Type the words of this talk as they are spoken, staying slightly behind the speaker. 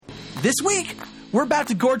This week, we're about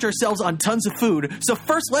to gorge ourselves on tons of food, so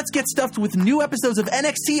first let's get stuffed with new episodes of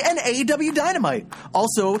NXT and AEW Dynamite.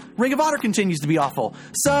 Also, Ring of Honor continues to be awful,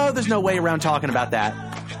 so there's no way around talking about that.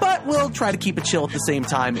 But we'll try to keep it chill at the same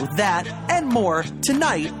time with that and more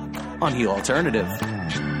tonight on Heel Alternative.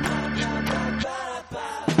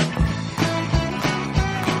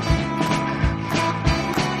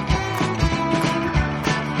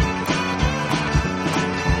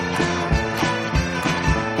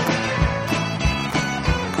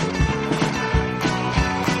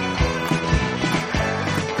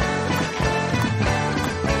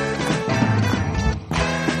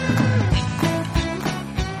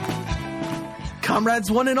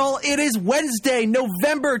 Comrades, one and all, it is Wednesday,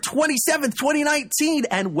 November 27th, 2019,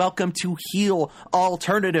 and welcome to Heel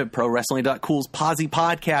Alternative, ProWrestling.cool's Posse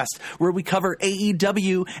podcast, where we cover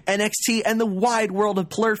AEW, NXT, and the wide world of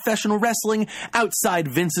professional wrestling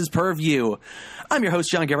outside Vince's purview. I'm your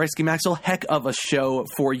host, John Gareski Maxwell. Heck of a show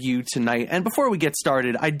for you tonight. And before we get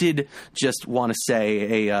started, I did just want to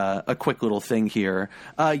say a quick little thing here.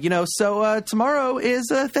 Tomorrow is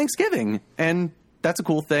Thanksgiving, and that's a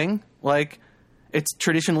cool thing. It's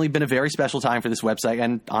traditionally been a very special time for this website,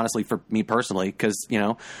 and honestly for me personally, because,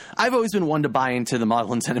 I've always been one to buy into the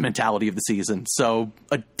model and sentimentality of the season. So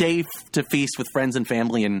a day to feast with friends and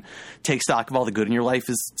family and take stock of all the good in your life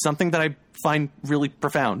is something that I find really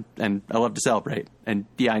profound, and I love to celebrate. And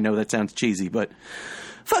yeah, I know that sounds cheesy, but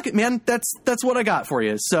fuck it, man. That's what I got for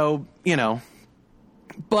you. So,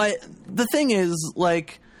 but the thing is,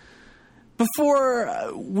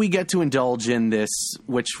 before we get to indulge in this,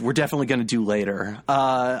 which we're definitely going to do later,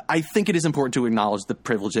 I think it is important to acknowledge the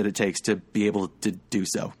privilege that it takes to be able to do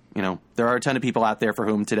so. There are a ton of people out there for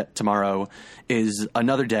whom tomorrow is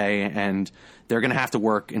another day, and they're going to have to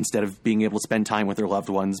work instead of being able to spend time with their loved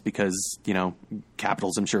ones because,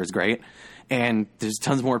 capitalism sure is great. And there's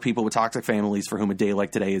tons more people with toxic families for whom a day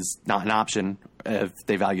like today is not an option if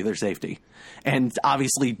they value their safety. And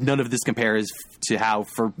obviously, none of this compares to how,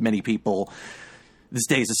 for many people, this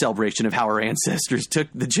day is a celebration of how our ancestors took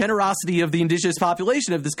the generosity of the indigenous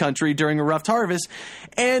population of this country during a rough harvest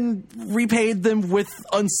and repaid them with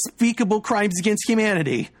unspeakable crimes against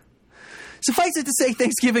humanity. Suffice it to say,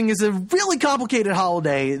 Thanksgiving is a really complicated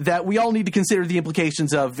holiday that we all need to consider the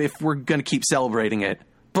implications of if we're going to keep celebrating it.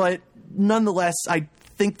 But nonetheless, I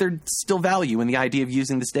think there's still value in the idea of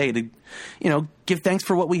using this day to, give thanks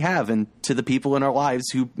for what we have and to the people in our lives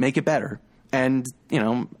who make it better. And,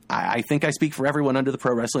 I think I speak for everyone under the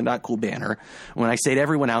ProWrestling.cool banner when I say to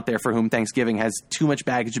everyone out there for whom Thanksgiving has too much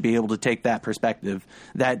baggage to be able to take that perspective,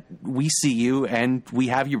 that we see you and we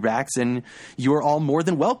have your backs and you're all more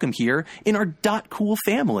than welcome here in our .cool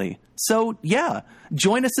family. So, yeah,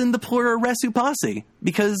 join us in the Plura Posse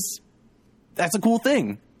because that's a cool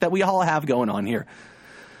thing that we all have going on here.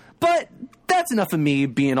 But that's enough of me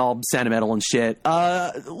being all sentimental and shit.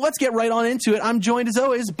 Let's get right on into it. I'm joined, as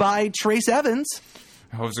always, by Trace Evans.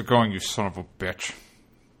 How's it going, you son of a bitch?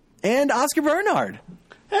 And Oscar Bernard.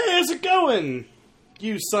 Hey, how's it going,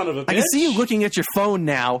 you son of a bitch? I can see you looking at your phone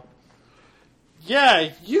now. Yeah,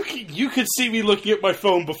 you could see me looking at my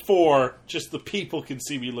phone before. Just the people can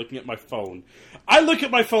see me looking at my phone. I look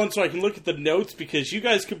at my phone so I can look at the notes because you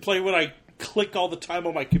guys complain when I click all the time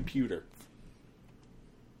on my computer.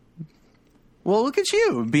 Well, look at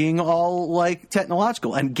you being all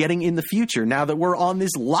technological and getting in the future now that we're on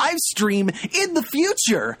this live stream in the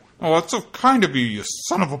future. Oh, that's so kind of you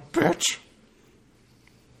son of a bitch.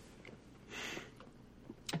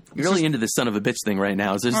 You're really into this son of a bitch thing right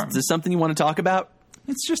now. Is this something you want to talk about?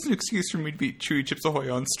 It's just an excuse for me to be Chewy Chips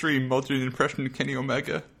Ahoy on stream while doing an impression of Kenny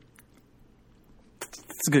Omega.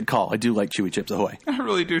 It's a good call. I do like Chewy Chips Ahoy. I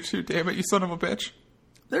really do too, damn it, you son of a bitch.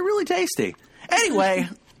 They're really tasty. Anyway,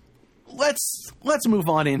 let's move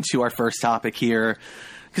on into our first topic here,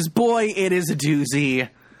 because boy, it is a doozy.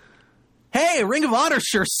 Hey, Ring of Honor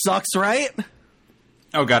sure sucks, right?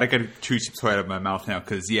 Oh god, I gotta chew chips out of my mouth now,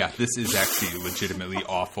 because yeah, this is actually legitimately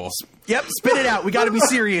awful. Yep, spit it out. We gotta be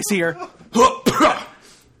serious here.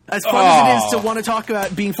 As fun as it is to want to talk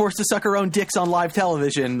about being forced to suck our own dicks on live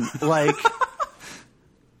television,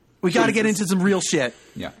 we gotta get into some real shit.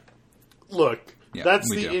 Yeah. Look, that's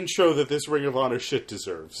the intro that this Ring of Honor shit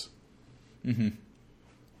deserves. Mm-hmm.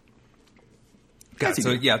 God, so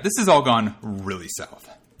yeah, this has all gone really south.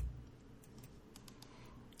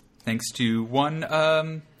 Thanks to one,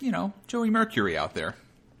 Joey Mercury out there.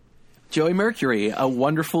 Joey Mercury, a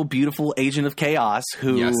wonderful, beautiful agent of chaos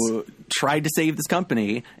who tried to save this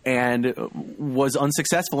company and was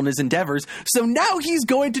unsuccessful in his endeavors. So now he's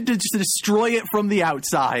going to destroy it from the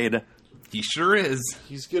outside. He sure is.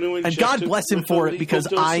 He's going to and God bless him for it because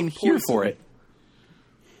I'm here for it.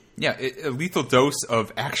 Yeah, a lethal dose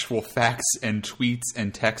of actual facts and tweets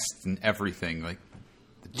and texts and everything. Like,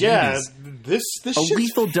 yeah, this A shit's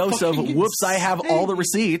lethal dose of, fucking whoops, I have all the insane.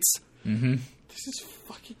 receipts. This is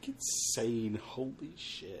fucking insane. Holy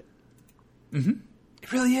shit.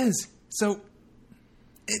 It really is. So,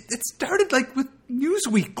 it started like with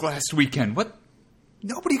Newsweek last weekend. What?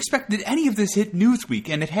 Nobody expected any of this hit Newsweek,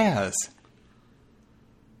 and it has.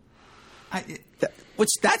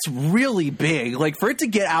 That's really big. Like, for it to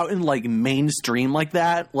get out in, like, mainstream like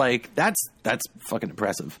that, like, that's fucking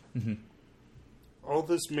impressive. All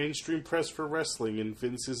this mainstream press for wrestling, and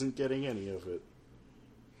Vince isn't getting any of it.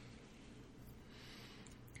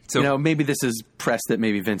 So, Maybe this is press that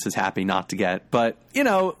maybe Vince is happy not to get. But,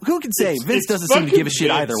 who can say? Vince it's doesn't seem to fucking give a shit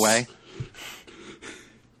Vince. either way.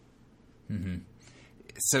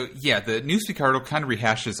 So, yeah, the Newsweek article kind of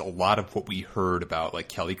rehashes a lot of what we heard about, like,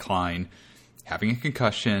 Kelly Klein having a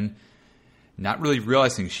concussion, not really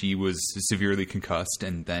realizing she was severely concussed,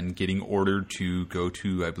 and then getting ordered to go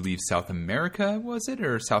to, I believe, South America, was it?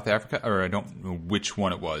 Or South Africa? Or I don't know which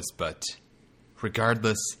one it was, but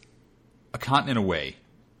regardless, a continent away.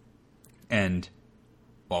 And,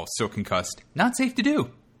 while still concussed, not safe to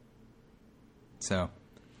do. So,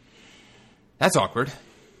 that's awkward.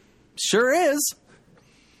 Sure is.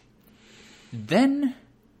 Then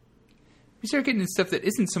we start getting into stuff that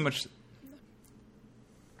isn't so much.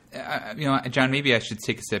 John, maybe I should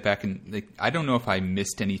take a step back and I don't know if I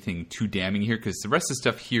missed anything too damning here, because the rest of the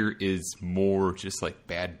stuff here is more just like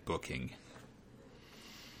bad booking.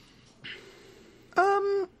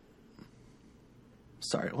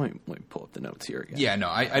 Sorry, let me pull up the notes here again. Yeah, no,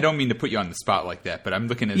 I don't mean to put you on the spot like that, but I'm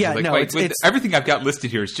looking at everything I've got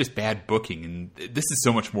listed here is just bad booking, and this is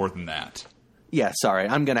so much more than that. Yeah, sorry.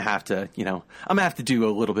 I'm gonna have to, I'm gonna have to do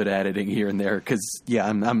a little bit of editing here and there because,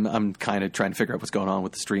 I'm kind of trying to figure out what's going on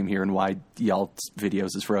with the stream here and why y'all's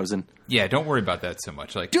videos is frozen. Yeah, don't worry about that so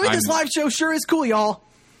much. Like Doing this live show sure is cool, y'all.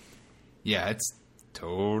 Yeah, it's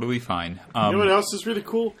totally fine. You know what else is really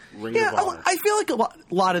cool? Ring of Honor. I feel like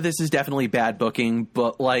a lot of this is definitely bad booking,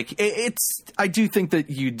 but like I do think that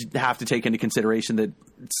you have to take into consideration that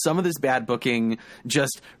some of this bad booking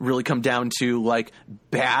just really come down to like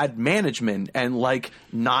bad management and like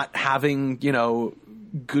not having,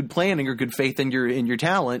 good planning or good faith in your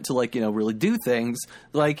talent to like, really do things.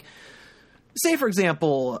 Like, say for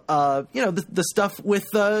example, the stuff with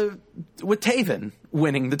Taven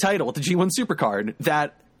winning the title at the G1 Supercard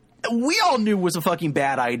that we all knew was a fucking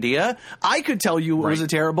bad idea. I could tell you it was a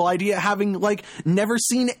terrible idea having like never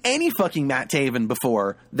seen any fucking Matt Taven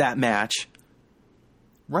before that match.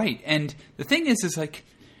 Right, and the thing is like,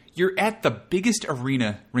 you're at the biggest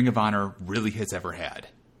arena Ring of Honor really has ever had.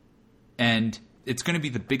 And it's going to be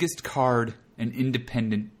the biggest card an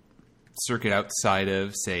independent circuit outside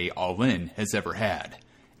of, say, All In has ever had.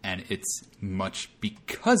 And it's much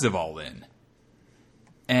because of All In.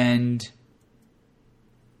 And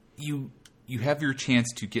you have your chance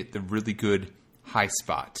to get the really good high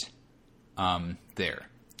spot there.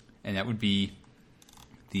 And that would be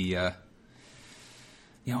the...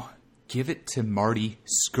 give it to Marty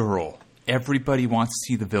Scurll. Everybody wants to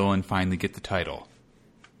see the villain finally get the title.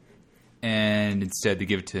 And instead they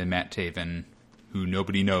give it to Matt Taven, who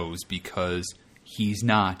nobody knows because he's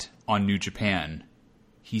not on New Japan.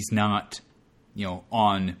 He's not,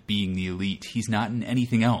 on Being the Elite. He's not in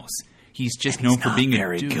anything else. He's just known for being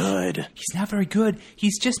a douche. Good. He's not very good.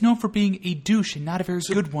 He's just known for being a douche and not a very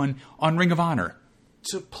good one on Ring of Honor.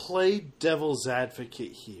 To play devil's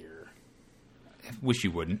advocate here. I wish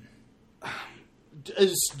you wouldn't.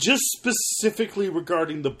 It's just specifically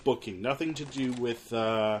regarding the booking, nothing to do with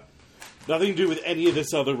any of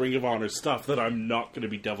this other Ring of Honor stuff that I'm not going to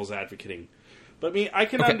be devil's advocating. But I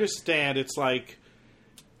can understand. It's like,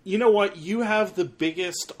 you know what? You have the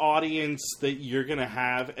biggest audience that you're going to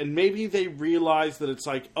have, and maybe they realize that it's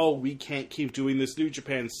like, oh, we can't keep doing this New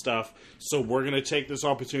Japan stuff, so we're going to take this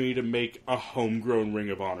opportunity to make a homegrown Ring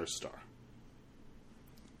of Honor star.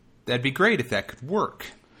 That'd be great if that could work.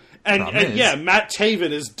 And yeah, Matt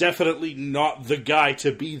Taven is definitely not the guy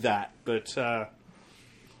to be that, but...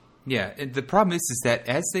 Yeah, and the problem is that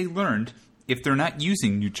as they learned, if they're not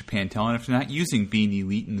using New Japan talent, if they're not using Being the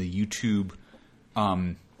Elite and the YouTube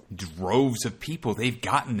droves of people they've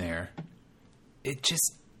gotten there, it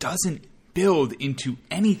just doesn't build into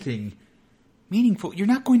anything meaningful. You're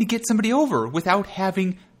not going to get somebody over without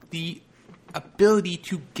having the ability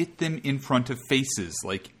to get them in front of faces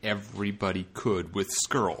like everybody could with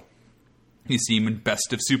Scurll. You see him in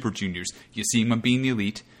Best of Super Juniors. You see him on Being the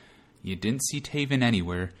Elite. You didn't see Taven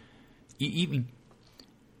anywhere. Even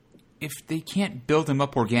if they can't build him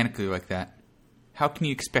up organically like that, how can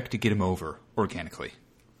you expect to get him over organically?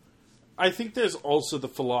 I think there's also the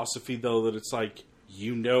philosophy, though, that it's like,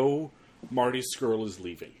 Marty Scurll is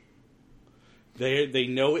leaving. They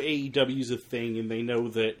know AEW's a thing, and they know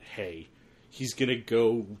that, hey, he's going to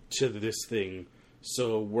go to this thing,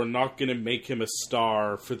 so we're not going to make him a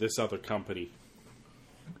star for this other company.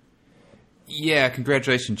 Yeah,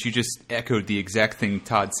 congratulations. You just echoed the exact thing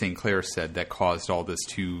Todd St. Clair said that caused all this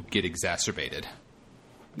to get exacerbated.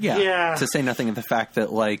 Yeah. To say nothing of the fact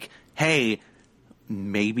that, like, hey,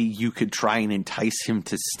 maybe you could try and entice him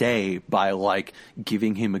to stay by, like,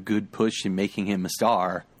 giving him a good push and making him a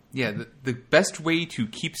star. Yeah, the best way to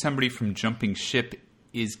keep somebody from jumping ship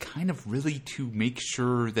is kind of really to make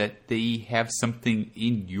sure that they have something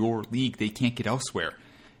in your league they can't get elsewhere.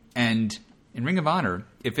 And in Ring of Honor,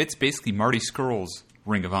 if it's basically Marty Scurll's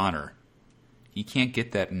Ring of Honor, he can't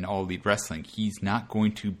get that in All Elite Wrestling. He's not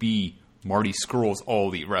going to be Marty Scurll's All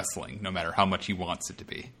Elite Wrestling, no matter how much he wants it to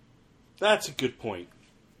be. That's a good point.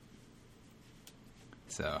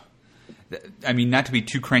 So, I mean, not to be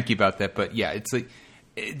too cranky about that, but yeah, it's like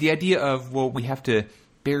the idea of, well, we have to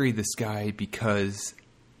bury this guy because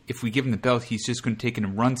if we give him the belt, he's just going to take it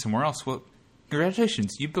and run somewhere else. Well,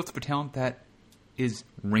 congratulations, you built up a talent that is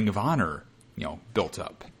Ring of Honor, built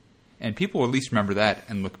up. And people will at least remember that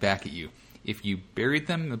and look back at you. If you buried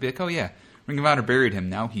them, they'll be like, oh yeah, Ring of Honor buried him,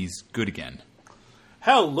 now he's good again.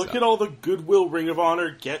 Hell, look at all the goodwill Ring of Honor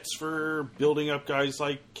gets for building up guys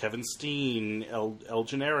like Kevin Steen, El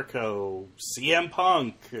Generico, CM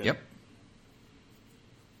Punk. Yep.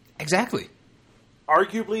 Exactly.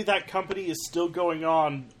 Arguably, that company is still going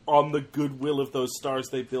on the goodwill of those stars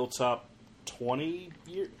they built up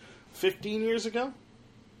 15 years ago?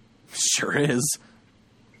 Sure is.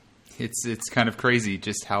 It's kind of crazy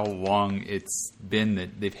just how long it's been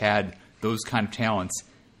that they've had those kind of talents,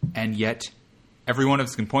 and yet every one of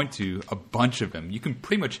us can point to a bunch of them. You can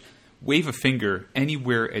pretty much wave a finger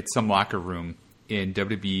anywhere at some locker room in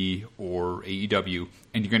WWE or AEW,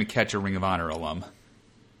 and you're going to catch a Ring of Honor alum.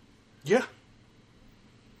 Yeah.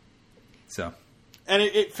 So, and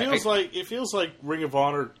it feels like Ring of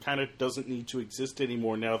Honor kind of doesn't need to exist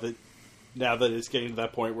anymore now that it's getting to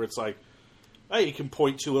that point where it's like, hey, you can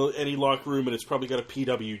point to any locker room and it's probably got a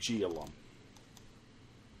PWG alum.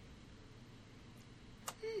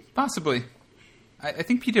 Possibly. I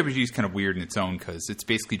think PWG is kind of weird in its own because it's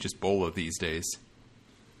basically just Bola these days.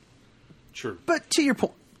 True. But to your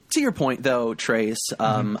point, though, Trace,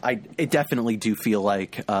 I definitely do feel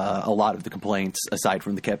like a lot of the complaints, aside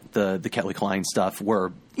from the Kelly Klein stuff,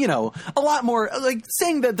 were, a lot more, like,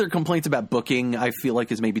 saying that they're complaints about booking, I feel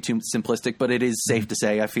like is maybe too simplistic, but it is safe to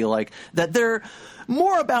say, I feel like, that they're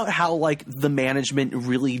more about how, like, the management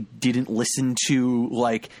really didn't listen to,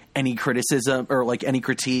 like, any criticism or, like, any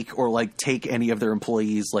critique or, like, take any of their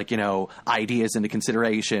employees', like, ideas into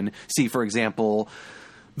consideration. See, for example,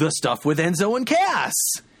 the stuff with Enzo and Cass.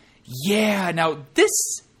 Yeah, now this,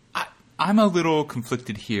 I'm a little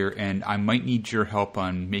conflicted here, and I might need your help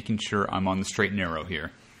on making sure I'm on the straight and narrow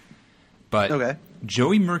here. But okay.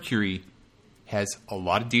 Joey Mercury has a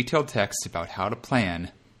lot of detailed text about how to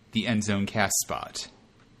plan the Enzo and Cass spot.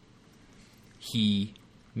 He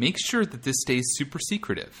makes sure that this stays super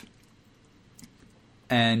secretive.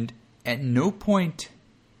 And at no point,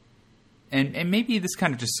 and maybe this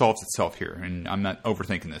kind of just solves itself here, and I'm not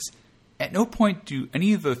overthinking this. At no point do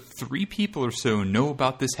any of the 3 people or so know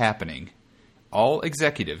about this happening. All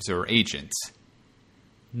executives or agents.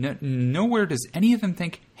 Nowhere does any of them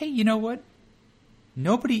think, hey, you know what?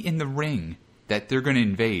 Nobody in the ring that they're going to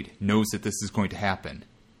invade knows that this is going to happen.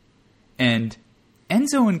 And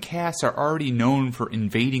Enzo and Cass are already known for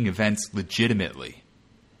invading events legitimately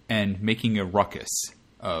and making a ruckus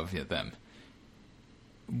of them.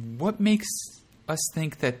 What makes us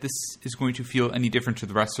think that this is going to feel any different to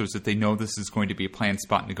the wrestlers, that they know this is going to be a planned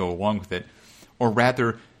spot and to go along with it? Or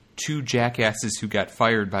rather, 2 jackasses who got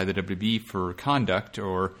fired by the WWE for conduct,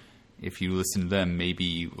 or if you listen to them,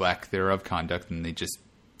 maybe lack thereof conduct, and they just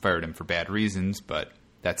fired him for bad reasons, but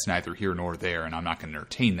that's neither here nor there, and I'm not going to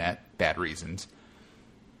entertain that, bad reasons.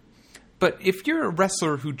 But if you're a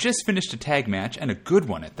wrestler who just finished a tag match, and a good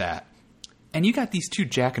one at that, and you got these 2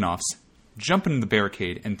 jackin'-offs jumping in the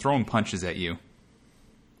barricade and throwing punches at you,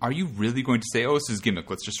 are you really going to say, oh, this is gimmick,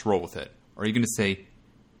 let's just roll with it? Or are you going to say,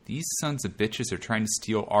 these sons of bitches are trying to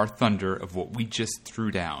steal our thunder of what we just threw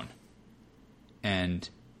down, and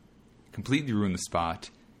completely ruin the spot?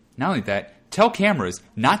 Not only that, tell cameras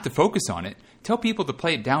not to focus on it, tell people to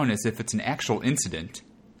play it down as if it's an actual incident,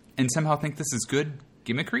 and somehow think this is good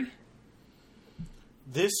gimmickry?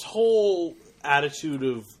 This whole attitude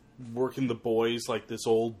of working the boys, like this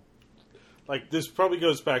old... Like, this probably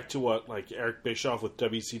goes back to what, like, Eric Bischoff with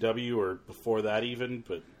WCW, or before that even,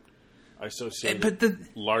 but... I associate But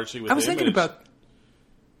it largely with I was the thinking image.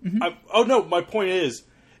 about... Oh, no, my point is,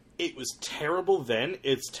 it was terrible then,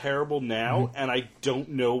 it's terrible now, and I don't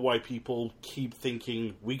know why people keep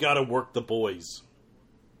thinking, we gotta work the boys.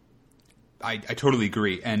 I totally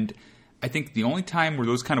agree. And I think the only time where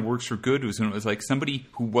those kind of works were good was when it was like somebody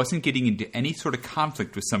who wasn't getting into any sort of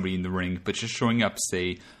conflict with somebody in the ring, but just showing up,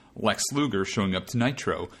 say, Lex Luger showing up to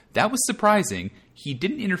Nitro. That was surprising. He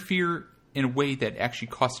didn't interfere in a way that actually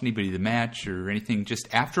cost anybody the match or anything. Just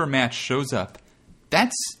after a match shows up,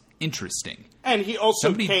 that's interesting. And he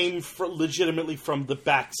also came legitimately from the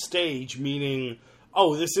backstage, meaning,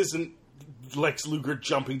 oh, this isn't Lex Luger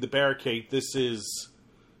jumping the barricade, this is,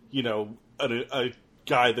 a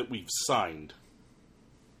guy that we've signed.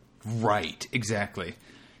 Right, exactly.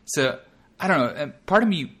 So, I don't know, part of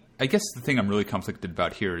me, I guess the thing I'm really conflicted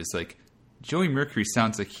about here is, like, Joey Mercury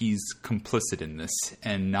sounds like he's complicit in this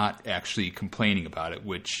and not actually complaining about it,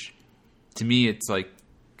 which, to me, it's like,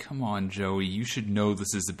 come on, Joey, you should know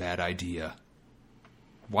this is a bad idea.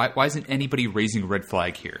 Why isn't anybody raising a red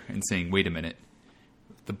flag here and saying, wait a minute,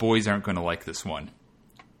 the boys aren't going to like this one?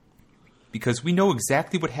 Because we know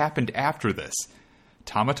exactly what happened after this.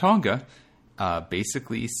 Tama Tonga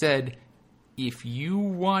basically said, if you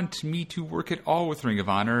want me to work at all with Ring of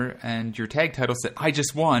Honor and your tag title said, I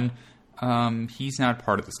just won, he's not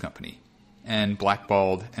part of this company. And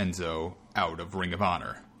blackballed Enzo out of Ring of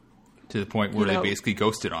Honor to the point where they basically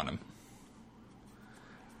ghosted on him.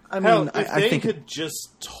 I mean, I think had just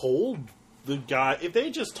told the guy, if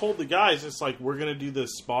they just told the guys, it's like, we're going to do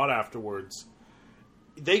this spot afterwards,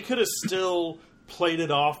 they could have still played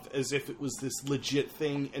it off as if it was this legit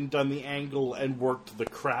thing and done the angle and worked the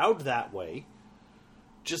crowd that way.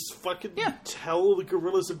 Just fucking tell the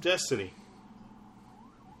Gorillas of Destiny.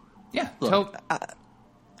 Yeah, look,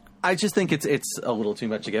 I just think it's a little too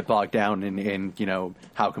much to get bogged down in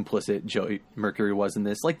how complicit Joey Mercury was in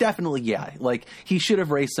this. Like, definitely, yeah. Like, he should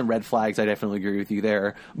have raised some red flags. I definitely agree with you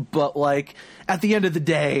there. But, like, at the end of the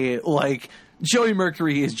day, like, Joey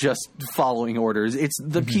Mercury is just following orders. It's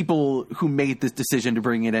the people who made this decision to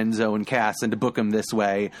bring in Enzo and Cass and to book them this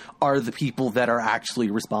way are the people that are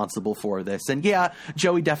actually responsible for this. And yeah,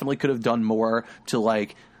 Joey definitely could have done more to,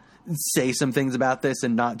 like, say some things about this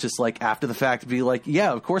and not just, like, after the fact be like,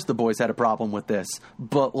 yeah, of course the boys had a problem with this.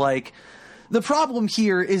 But, like, the problem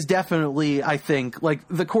here is definitely, I think, like,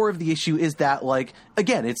 the core of the issue is that, like,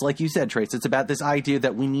 again, it's like you said, Trace, it's about this idea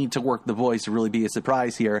that we need to work the boys to really be a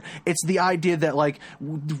surprise here. It's the idea that, like,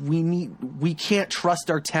 we can't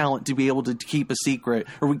trust our talent to be able to keep a secret,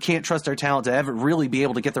 or we can't trust our talent to ever really be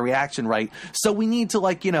able to get the reaction right. So we need to,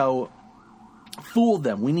 like, fool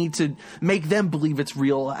them. We need to make them believe it's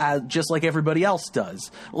real, just like everybody else does.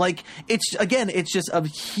 Like, it's just a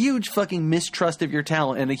huge fucking mistrust of your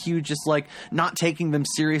talent and a huge just, like, not taking them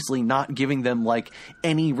seriously, not giving them, like,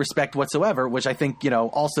 any respect whatsoever, which I think,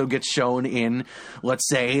 also gets shown in, let's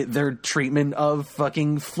say, their treatment of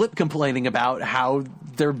fucking Flip complaining about how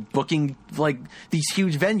they're booking, like, these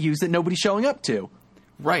huge venues that nobody's showing up to.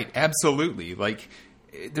 Right, absolutely. Like,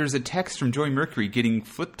 there's a text from Joey Mercury getting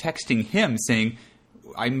Flip texting him saying,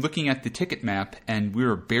 I'm looking at the ticket map and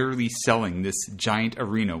we're barely selling this giant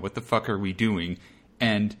arena. What the fuck are we doing?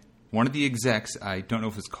 And one of the execs, I don't know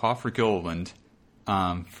if it was Koff or Gilliland,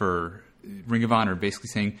 for Ring of Honor, basically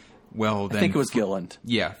saying, well, then... I think it was Gilliland.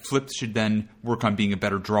 Yeah, Flip should then work on being a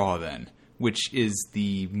better draw then, which is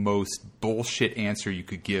the most bullshit answer you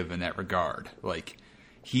could give in that regard. Like,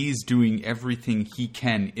 he's doing everything he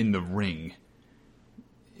can in the ring,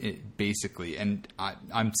 basically, and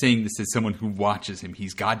I'm saying this as someone who watches him.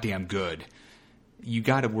 He's goddamn good. You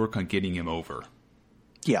got to work on getting him over.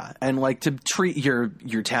 Yeah, and, like, to treat your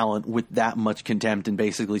talent with that much contempt and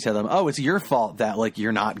basically tell them, oh, it's your fault that, like,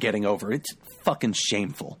 you're not getting over. It's fucking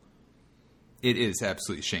shameful. It is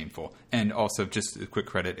absolutely shameful. And also, just a quick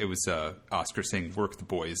credit, it was Oscar saying work the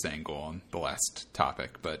boys angle on the last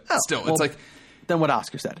topic, but still, it's like... Then what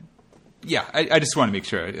Oscar said. Yeah, I just want to make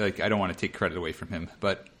sure. Like, I don't want to take credit away from him,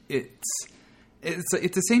 but it's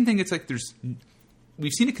the same thing. It's like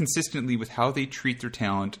we've seen it consistently with how they treat their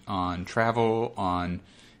talent on travel, on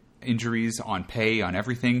injuries, on pay, on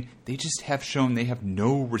everything. They just have shown they have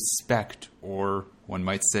no respect, or one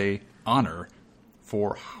might say honor,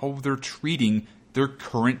 for how they're treating their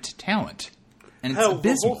current talent. And it's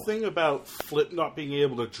abysmal. The whole thing about Flip not being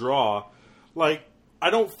able to draw, like, I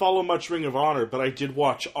don't follow much Ring of Honor, but I did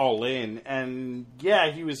watch All In, and yeah,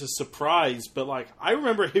 he was a surprise, but, like, I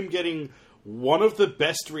remember him getting one of the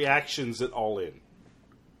best reactions at All In.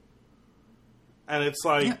 And it's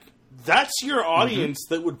like, that's your audience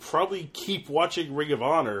that would probably keep watching Ring of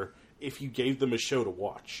Honor if you gave them a show to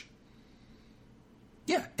watch.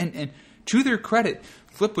 Yeah, and to their credit,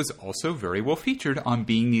 Flip was also very well featured on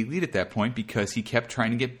Being the Elite at that point because he kept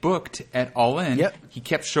trying to get booked at All In. Yep. He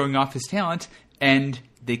kept showing off his talent, and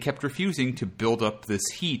they kept refusing to build up this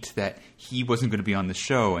heat that he wasn't going to be on the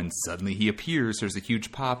show, and suddenly he appears. There's a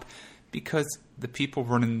huge pop because the people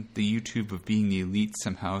running the YouTube of Being the Elite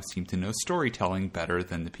somehow seem to know storytelling better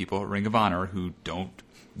than the people at Ring of Honor who don't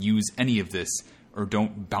use any of this or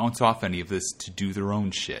don't bounce off any of this to do their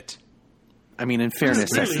own shit. I mean, in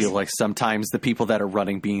fairness, I feel like sometimes the people that are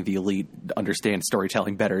running Being the Elite understand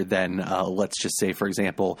storytelling better than, let's just say, for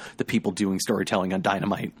example, the people doing storytelling on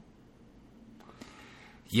Dynamite.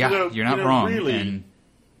 Yeah, you're not wrong. Really, and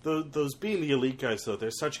those Being the Elite guys, though,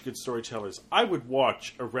 they're such good storytellers. I would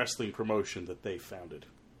watch a wrestling promotion that they founded.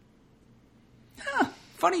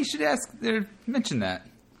 funny you should mention that.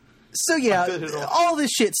 So yeah, all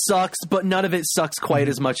this shit sucks, but none of it sucks quite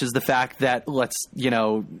as much as the fact that let's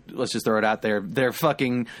just throw it out there. They're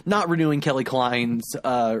fucking not renewing Kelly Klein's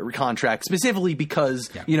contract specifically because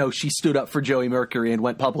she stood up for Joey Mercury and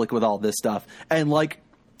went public with all this stuff, and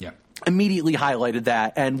immediately highlighted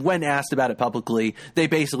that. And when asked about it publicly, they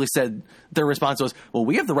basically said their response was, well,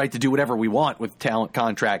 we have the right to do whatever we want with talent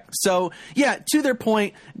contract. So yeah, to their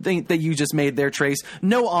point that you just made there, Trace,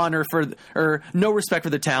 no honor or no respect for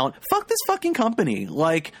the talent. Fuck this fucking company.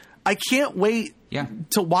 Like, I can't wait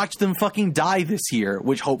to watch them fucking die this year,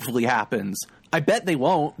 which hopefully happens. I bet they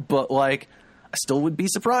won't, but I still would be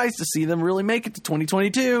surprised to see them really make it to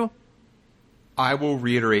 2022. I will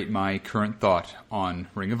reiterate my current thought on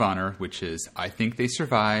Ring of Honor, which is I think they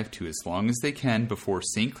survive to as long as they can before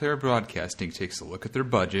St. Clair Broadcasting takes a look at their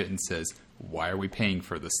budget and says, why are we paying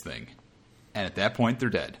for this thing? And at that point, they're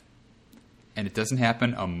dead. And it doesn't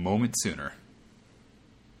happen a moment sooner.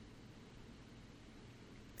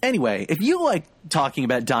 Anyway, if you like talking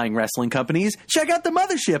about dying wrestling companies, check out the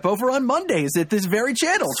Mothership over on Mondays at this very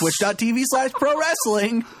channel,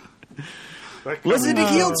 twitch.tv/pro-wrestling. Listen to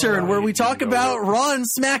Heel Turn, where we talk about Raw and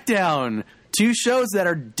SmackDown, two shows that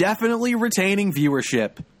are definitely retaining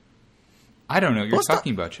viewership. I don't know what you're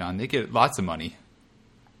talking about, John. They get lots of money.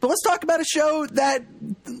 But let's talk about a show that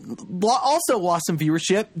also lost some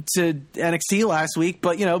viewership to NXT last week,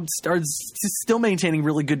 but, still maintaining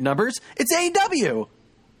really good numbers. It's AEW.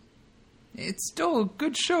 It's still a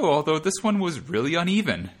good show, although this one was really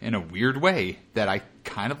uneven in a weird way that I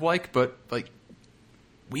kind of like, but,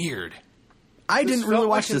 weird. I didn't really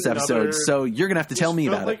watch this episode, so you're going to have to tell me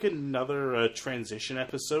about it. It felt like another transition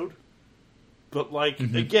episode. But,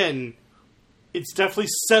 again, it's definitely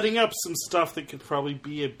setting up some stuff that could probably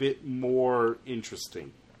be a bit more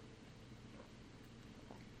interesting.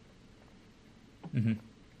 Mm-hmm.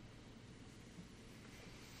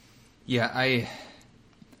 Yeah,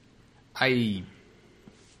 I'm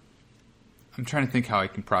trying to think how I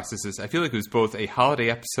can process this. I feel like it was both a holiday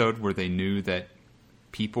episode where they knew that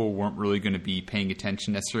people weren't really going to be paying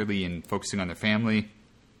attention necessarily and focusing on their family,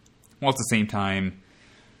 while at the same time,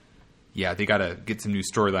 they got to get some new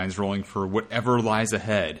storylines rolling for whatever lies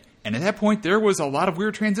ahead. And at that point, there was a lot of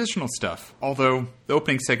weird transitional stuff, although the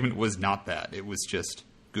opening segment was not that. It was just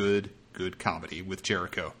good comedy with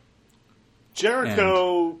Jericho.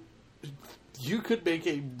 You could make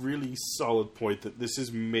a really solid point that this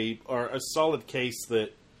is a solid case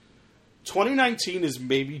that 2019 is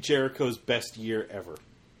maybe Jericho's best year ever.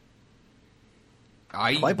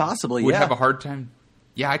 Quite possibly, would have a hard time.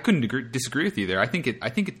 Yeah, I couldn't disagree with you there. I think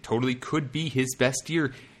it totally could be his best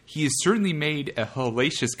year. He has certainly made a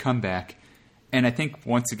hellacious comeback, and I think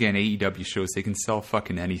once again AEW shows they can sell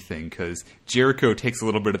fucking anything because Jericho takes a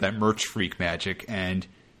little bit of that merch freak magic, and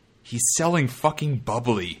he's selling fucking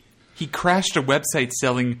bubbly. He crashed a website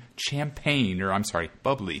selling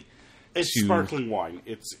bubbly. It's sparkling wine.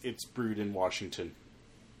 It's brewed in Washington.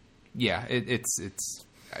 Yeah, it's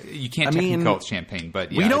you can't technically call it champagne, but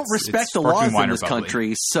we don't respect the laws in this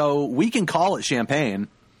country, so we can call it champagne.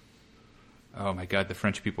 Oh my god, the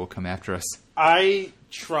French people come after us. I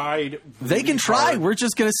tried. They can try. We're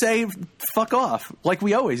just gonna say fuck off, like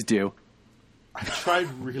we always do. I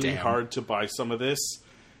tried really hard to buy some of this,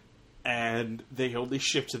 and they only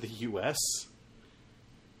ship to the U.S.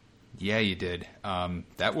 Yeah, you did.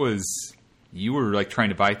 You were trying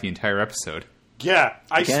to buy it the entire episode. Yeah,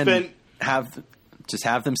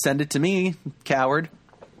 have them send it to me, coward.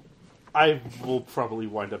 I will probably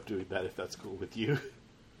wind up doing that if that's cool with you.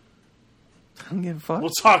 I don't give a fuck. We'll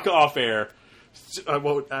talk off air. I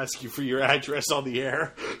won't ask you for your address on the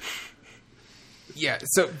air. Yeah,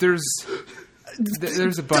 so there's a bunch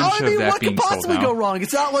of that being sold now. What could possibly go wrong?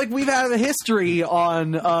 It's not like we've had a history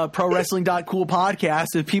on ProWrestling.cool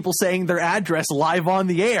podcast of people saying their address live on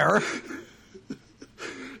the air.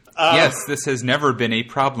 Yes, this has never been a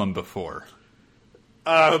problem before.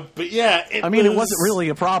 But yeah, I mean, it wasn't really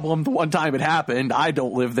a problem the one time it happened. I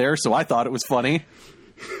don't live there, so I thought it was funny.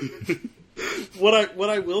 What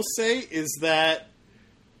I will say is that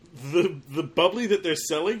the bubbly that they're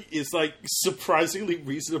selling is like surprisingly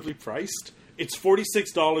reasonably priced. It's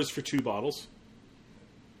 $46 for 2 bottles.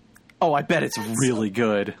 Oh, I bet it's really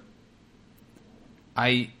good.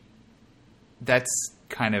 That's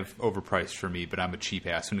kind of overpriced for me, but I'm a cheap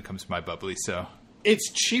ass when it comes to my bubbly, so...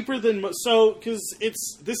 It's cheaper than because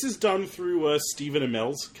this is done through Stephen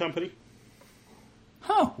Amell's company.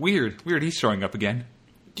 Huh, weird. He's showing up again.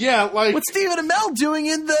 Yeah, like what's Stephen Amell doing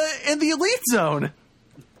in the Elite Zone?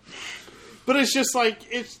 But it's just like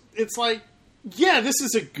it's like, yeah, this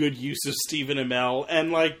is a good use of Stephen Amell,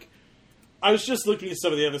 and like I was just looking at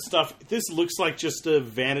some of the other stuff. This looks like just a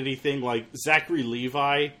vanity thing. Like Zachary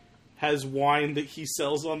Levi has wine that he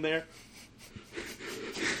sells on there.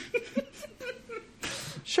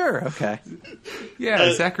 Sure, okay.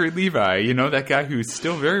 Yeah, Zachary Levi, you know, that guy who's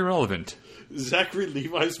still very relevant. Zachary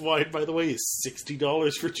Levi's wine, by the way, is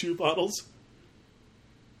 $60 for 2 bottles.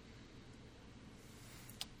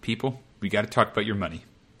 People, we got to talk about your money.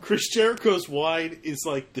 Chris Jericho's wine is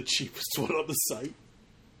like the cheapest one on the site.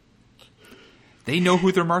 They know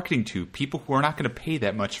who they're marketing to. People who are not going to pay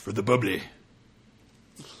that much for the bubbly.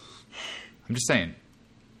 I'm just saying.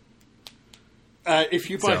 If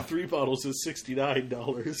you buy 3 bottles, it's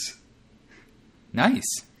 $69.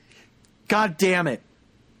 Nice. God damn it.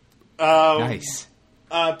 Nice.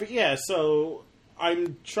 But yeah, so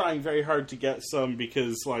I'm trying very hard to get some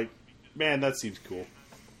because, like, man, that seems cool.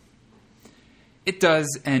 It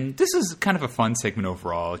does, and this is kind of a fun segment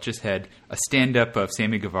overall. It just had a stand-up of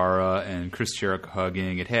Sammy Guevara and Chris Jericho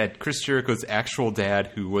hugging. It had Chris Jericho's actual dad,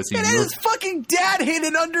 who was in New York. His fucking dad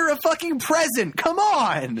hidden under a fucking present. Come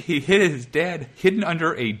on! He hid his dad hidden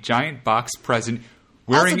under a giant box present.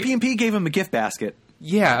 Also, PMP gave him a gift basket.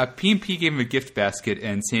 Yeah, PMP gave him a gift basket,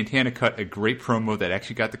 and Santana cut a great promo that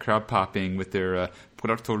actually got the crowd popping with their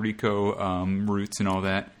Puerto Rico roots and all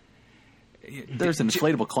that. There's an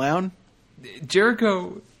inflatable clown.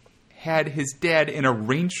 Jericho had his dad in a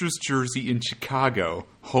Rangers jersey in Chicago,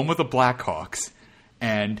 home of the Blackhawks,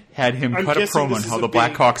 and had him cut a promo on how the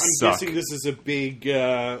Blackhawks suck. I'm guessing this is a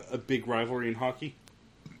big rivalry in hockey.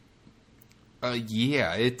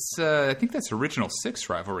 Yeah, it's. I think that's original 6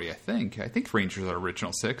 rivalry. I think Rangers are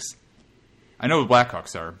original 6. I know the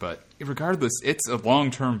Blackhawks are, but regardless, it's a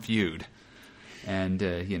long-term feud, and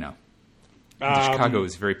you know, Chicago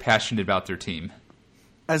is very passionate about their team.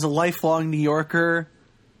 As a lifelong New Yorker,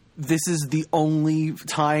 this is the only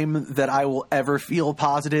time that I will ever feel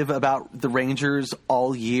positive about the Rangers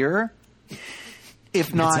all year,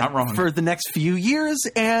 if not for the next few years.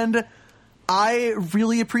 And I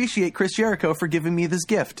really appreciate Chris Jericho for giving me this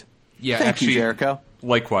gift. Yeah, Thank you, Jericho.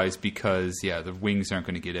 Likewise, because the Wings aren't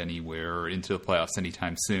going to get anywhere into the playoffs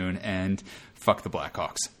anytime soon, and fuck the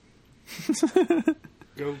Blackhawks.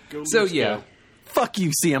 Go. So yeah, fuck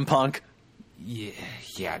you, CM Punk. Yeah,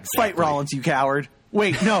 exactly. Fight Rollins, you coward.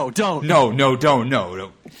 Wait, no, don't. No,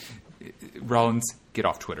 don't. Rollins, get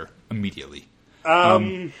off Twitter immediately.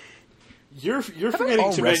 You're forgetting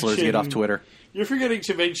all to wrestlers mention, get off Twitter. You're forgetting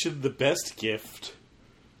to mention the best gift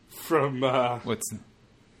from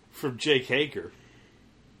from Jake Hager.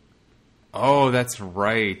 Oh, that's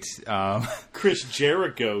right. Chris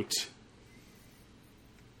Jericho.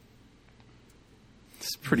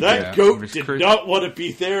 Pretty that goat did not want to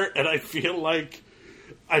be there, and I feel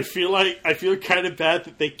kind of bad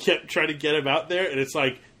that they kept trying to get him out there, and it's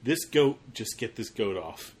like, this goat, just get this goat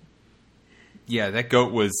off. Yeah, that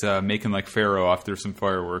goat was making like Pharaoh after some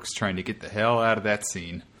fireworks, trying to get the hell out of that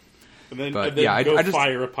scene. And then I just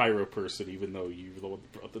fire a pyro person, even though you were the one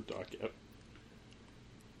that brought the dog out.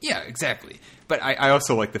 Yeah, exactly. But I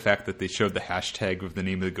also like the fact that they showed the hashtag with the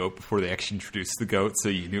name of the goat before they actually introduced the goat, so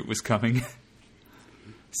you knew it was coming.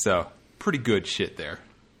 So, pretty good shit there.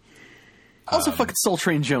 Also, fucking Soul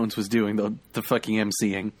Train Jones was doing the fucking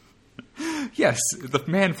emceeing. Yes, the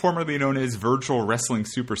man formerly known as Virtual Wrestling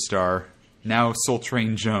Superstar, now Soul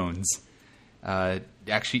Train Jones,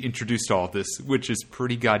 actually introduced all of this, which is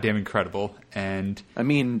pretty goddamn incredible. And I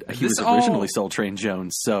mean, he was originally Soul Train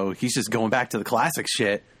Jones, so he's just going back to the classic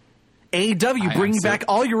shit. AEW bringing back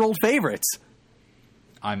all your old favorites.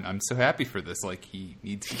 I'm so happy for this. Like, he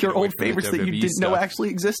needs to your old favorites that you didn't know actually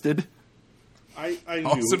existed. I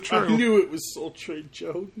knew it was Soul Train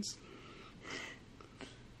Jones.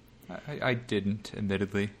 I didn't,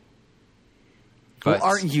 admittedly. But well,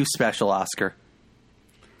 aren't you special, Oscar?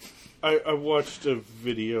 I watched a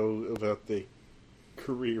video about the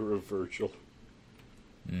career of Virgil.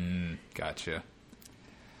 Gotcha.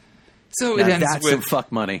 So Now it ends that's some with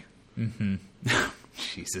fuck money.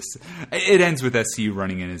 Jesus. It ends with SCU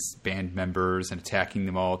running in his band members and attacking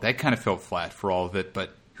them all. That kind of felt flat for all of it,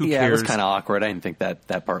 but who Yeah, cares? it was kind of awkward. I didn't think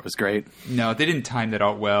that part was great. No, they didn't time that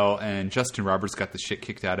out well, and Justin Roberts got the shit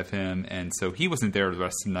kicked out of him, and so he wasn't there the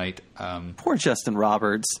rest of the night. Poor Justin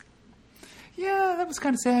Roberts. Yeah, that was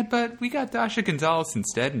kind of sad, but we got Dasha Gonzalez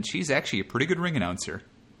instead, and she's actually a pretty good ring announcer.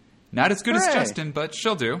 Not as good as Hooray. Justin, but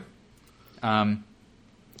she'll do.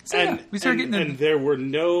 We started getting and there were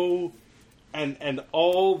no... And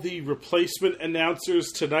all the replacement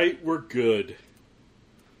announcers tonight were good.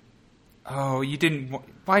 Oh, you didn't...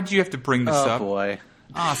 Why'd you have to bring this Oh, up? boy.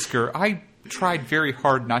 Oscar, I tried very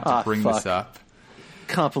hard not to bring this fuck. up.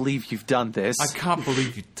 Can't believe you've done this. I can't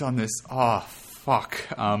believe you've done this. Oh, fuck.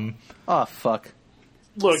 Oh, fuck.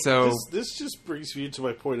 Look, So- this just brings me to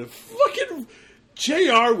my point of fucking...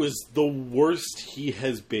 JR was the worst he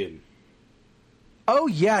has been. Oh,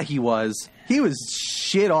 yeah, he was. He was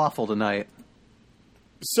shit awful tonight.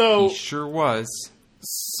 So... He sure was.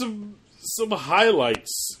 Some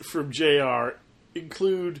highlights from JR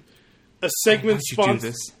include a segment why'd you do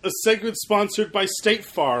this? a segment sponsored by State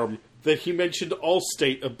Farm that he mentioned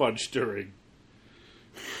Allstate a bunch during.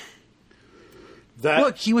 That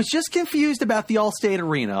Look, he was just confused about the Allstate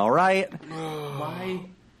Arena, all right?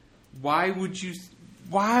 Why would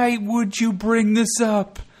you bring this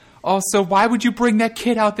up? Also, why would you bring that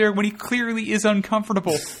kid out there when he clearly is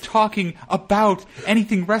uncomfortable talking about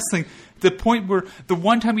anything wrestling? The point where the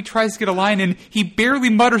one time he tries to get a line in, he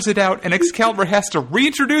barely mutters it out, and Excalibur has to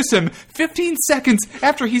reintroduce him 15 seconds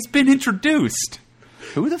after he's been introduced.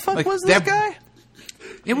 Who the fuck Like, was this that- guy?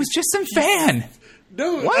 It was just some fan.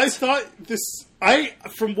 No, What? I thought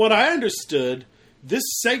from what I understood, this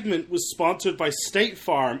segment was sponsored by State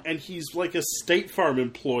Farm, and he's like a State Farm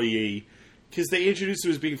employee because they introduced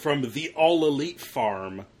him as being from the All Elite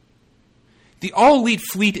Farm. The All Elite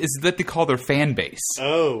Fleet is what they call their fan base.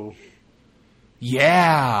 Oh.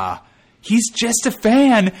 Yeah. He's just a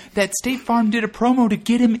fan that State Farm did a promo to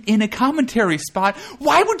get him in a commentary spot.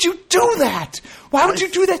 Why would you do that? Why would you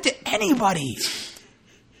do that to anybody?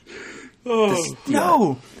 Oh.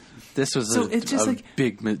 No. This was So a it's just like-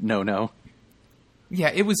 big no-no. Yeah,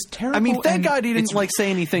 it was terrible. I mean, thank and God he it's- didn't, say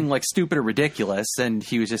anything, stupid or ridiculous, and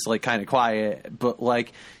he was just, kind of quiet. But,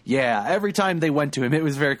 yeah, every time they went to him, it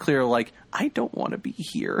was very clear, I don't want to be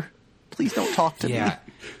here. Please don't talk to Yeah.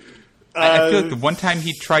 me. I feel like the one time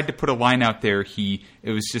he tried to put a line out there, it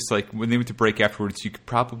was just when they went to break afterwards, you could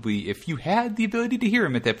probably, if you had the ability to hear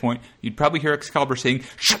him at that point, you'd probably hear Excalibur saying,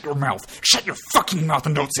 "Shut your mouth! Shut your fucking mouth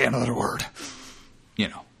and don't say another word!" You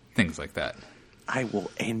know, things like that. I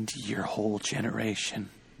will end your whole generation.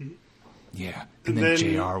 Yeah. And then then-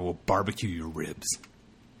 JR will barbecue your ribs.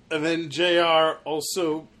 And then JR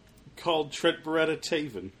also called Trent Beretta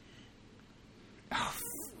Taven.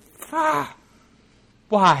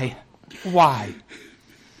 Why?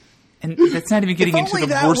 And that's not even getting If into only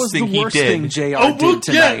the that worst was thing the he worst thing did. JR did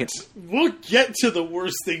tonight. We'll get to the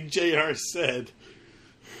worst thing JR said.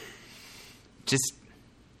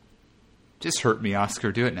 Just hurt me,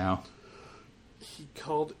 Oscar. Do it now. He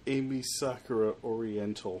called Amy Sakura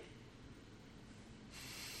Oriental.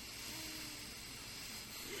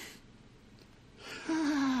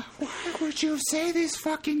 Why would you say these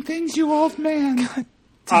fucking things, you old man?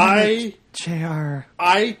 JR.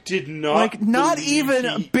 I did not not believe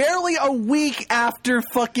even, barely a week after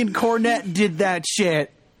fucking Cornette did that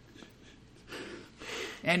shit.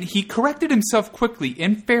 And he corrected himself quickly,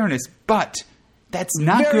 in fairness, but that's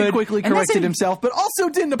not Very good. quickly And that's corrected in- himself, but also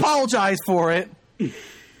didn't apologize for it.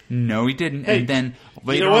 No, he didn't. Hey, and then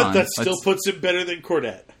later You know what? on, That still let's- puts it better than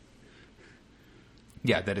Cornette.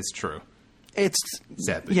 yeah, that is true. It's,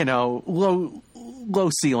 Sadly. low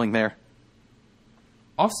ceiling there.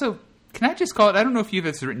 Also, can I just call it? I don't know if you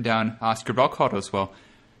have this written down, Oscar, but I'll call it as well.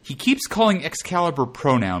 He keeps calling Excalibur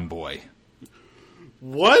pronoun boy.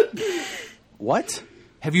 What? What?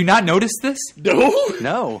 Have you not noticed this? No?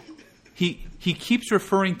 No. He keeps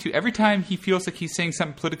referring to, every time he feels like he's saying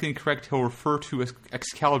something politically incorrect, he'll refer to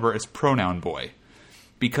Excalibur as pronoun boy.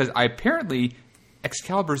 Because apparently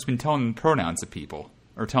Excalibur's been telling them pronouns to people.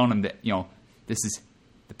 Or telling them that, this is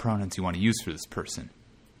the pronouns you want to use for this person.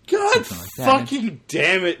 God Something like that. fucking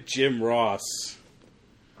damn it, Jim Ross.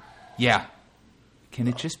 Yeah. Can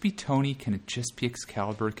it just be Tony? Can it just be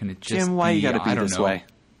Excalibur? Can it just Jim, why be, you gotta I be don't this know. way?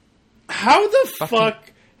 How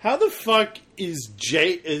the fuck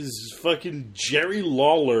is fucking Jerry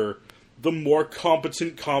Lawler the more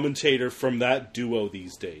competent commentator from that duo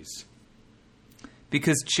these days?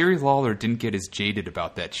 Because Jerry Lawler didn't get as jaded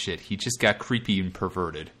about that shit. He just got creepy and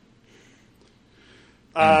perverted.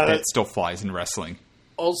 And that still flies in wrestling.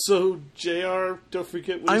 Also, JR, don't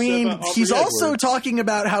forget what I he said mean, about Aubrey he's also Edwards. talking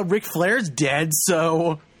about how Ric Flair's dead,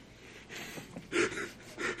 so...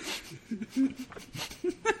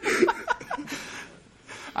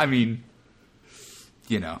 I mean,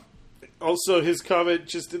 you know. Also, his comment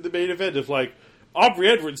just in the main event of, like, Aubrey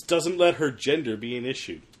Edwards doesn't let her gender be an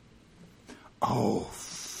issue. Oh.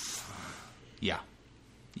 Yeah.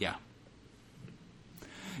 Yeah.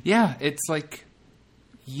 Yeah, it's like,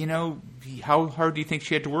 you know, how hard do you think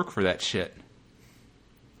she had to work for that shit?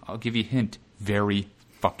 I'll give you a hint. Very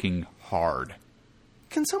fucking hard.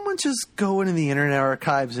 Can someone just go into the Internet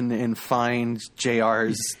Archives and find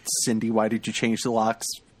JR's Cindy, why did you change the locks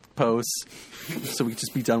posts? So we can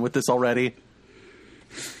just be done with this already?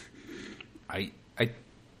 I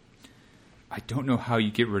don't know how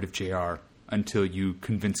you get rid of JR until you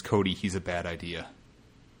convince Cody he's a bad idea.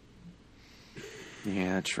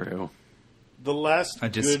 Yeah, true. The last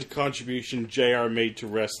good contribution JR made to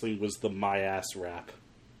wrestling was the My Ass rap.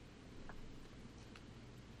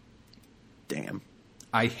 Damn.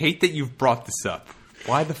 I hate that you've brought this up.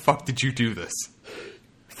 Why the fuck did you do this?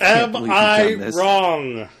 Am I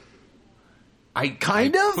wrong? I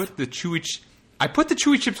put the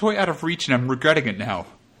Chewy Chip toy out of reach and I'm regretting it now.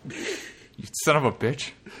 You son of a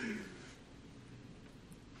bitch.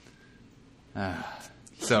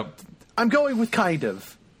 So I'm going with kind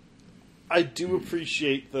of. I do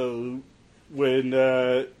appreciate, though, when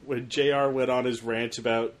JR went on his rant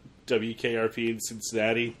about WKRP in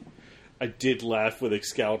Cincinnati, I did laugh when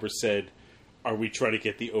Excalibur said, "Are we trying to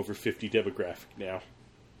get the over 50 demographic now?"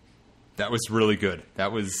 That was really good.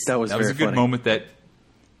 That was a good funny moment. That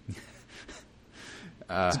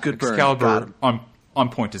it's a good burn. Excalibur on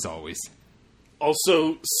point as always.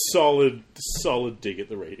 Also, solid dig at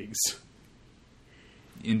the ratings.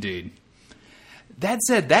 Indeed. That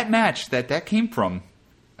said, that match that came from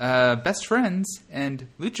Best Friends and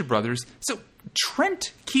Lucha Brothers. So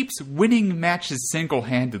Trent keeps winning matches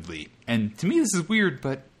single-handedly, and to me this is weird.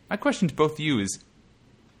 But my question to both of you is: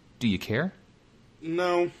 do you care?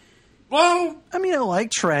 No. Well, I mean, I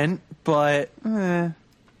like Trent, but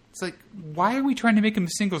it's like, why are we trying to make him a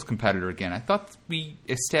singles competitor again? I thought we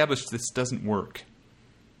established this doesn't work.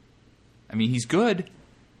 I mean, he's good,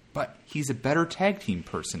 but he's a better tag team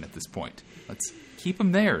person at this point. Let's keep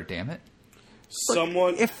him there, damn it.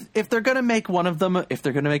 Someone, if they're gonna make one of them,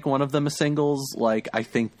 a singles, like, I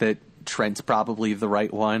think that Trent's probably the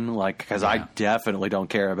right one, like, because I definitely don't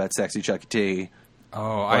care about Sexy Chucky T.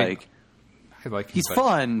 Oh, like, I like him. He's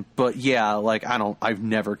fun, but yeah, like, I've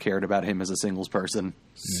never cared about him as a singles person.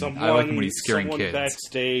 Someone, I like him when he's scaring kids.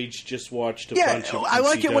 Backstage just watched a bunch of I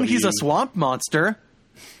like it when he's a swamp monster.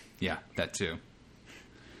 Yeah, that too.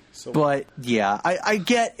 But yeah, I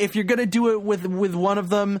get if you're gonna do it with one of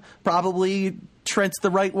them, probably Trent's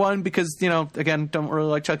the right one because, you know, again, don't really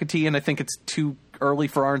like Chuck E. T, and I think it's too early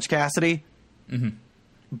for Orange Cassidy. Mm-hmm.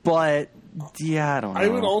 But yeah, I don't know. I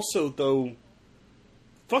would also, though,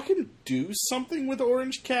 fucking do something with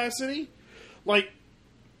Orange Cassidy. Like,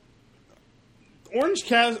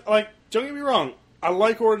 like, don't get me wrong, I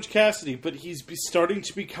like Orange Cassidy, but he's starting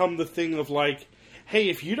to become the thing of, like, hey,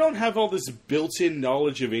 if you don't have all this built-in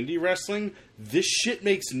knowledge of indie wrestling, this shit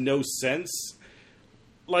makes no sense.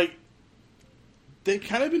 Like, they've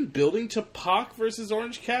kind of been building to Pac versus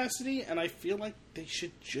Orange Cassidy, and I feel like they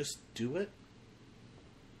should just do it.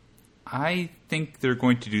 I think they're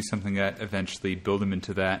going to do something that eventually build him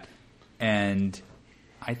into that, and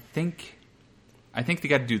I think they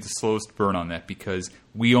got to do the slowest burn on that because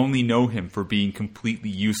we only know him for being completely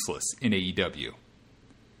useless in AEW.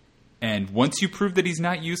 And once you prove that he's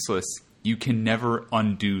not useless, you can never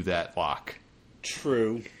undo that lock.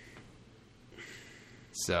 True.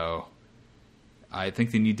 So, I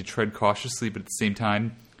think they need to tread cautiously, but at the same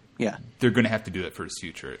time, yeah, they're going to have to do that for his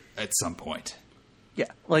future at some point. Yeah,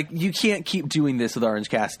 like, you can't keep doing this with Orange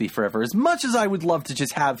Cassidy forever. As much as I would love to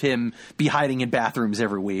just have him be hiding in bathrooms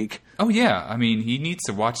every week. Oh, yeah. I mean, he needs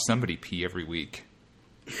to watch somebody pee every week.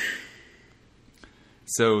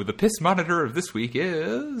 So, the piss monitor of this week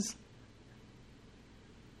is...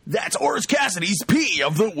 That's Orange Cassidy's Pee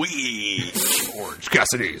of the Week! Orange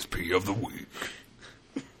Cassidy's Pee of the Week.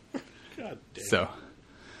 God damn. So,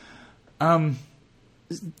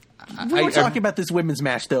 we were talking about this women's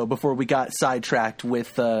match, though, before we got sidetracked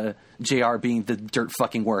with JR being the dirt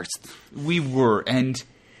fucking worst. We were, and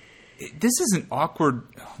this isn't awkward.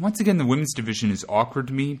 Once again, the women's division is awkward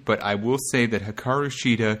to me, but I will say that Hikaru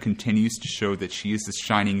Shida continues to show that she is the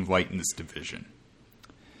shining light in this division.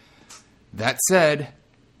 That said,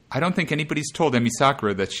 I don't think anybody's told Emi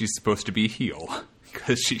Sakura that she's supposed to be a heel,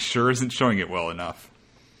 because she sure isn't showing it well enough.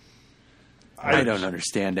 I don't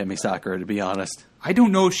understand Emi Sakura, to be honest. I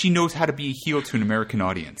don't know if she knows how to be a heel to an American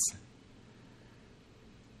audience.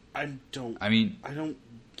 I'm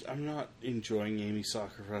not enjoying Amy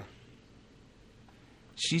Sakura.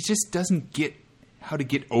 She just doesn't get how to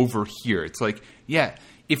get over here. It's like, yeah,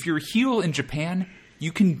 if you're a heel in Japan,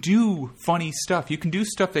 you can do funny stuff. You can do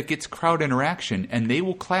stuff that gets crowd interaction, and they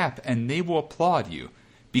will clap and they will applaud you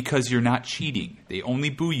because you're not cheating. They only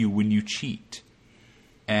boo you when you cheat.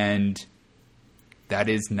 And that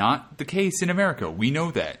is not the case in America. We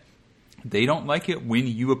know that. They don't like it when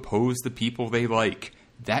you oppose the people they like.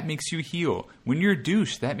 That makes you a heel. When you're a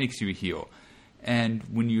douche, that makes you a heel. And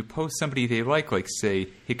when you oppose somebody they like say,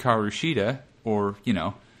 Hikaru Shida, or,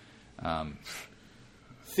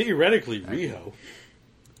 theoretically, Riho.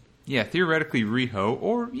 Yeah, theoretically, Riho.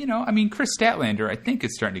 Or, Chris Statlander, I think,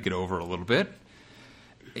 is starting to get over a little bit.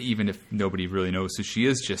 Even if nobody really knows who she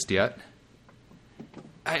is just yet.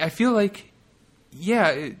 I feel like,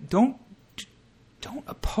 don't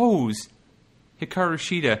oppose Hikaru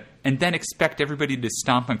Shida and then expect everybody to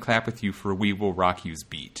stomp and clap with you for a We Will Rock You's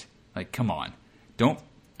beat. Like, come on.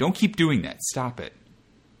 Don't keep doing that. Stop it.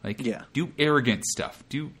 Do arrogant stuff.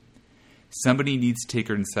 Somebody needs to take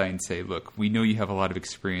her inside and say, look, we know you have a lot of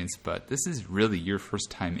experience, but this is really your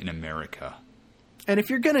first time in America. And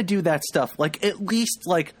if you're going to do that stuff, at least,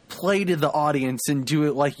 play to the audience and do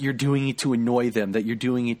it like you're doing it to annoy them, that you're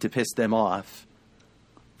doing it to piss them off.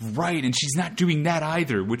 Right, and she's not doing that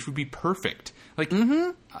either, which would be perfect.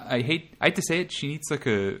 I hate to say it, she needs a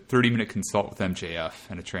 30-minute consult with MJF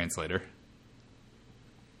and a translator.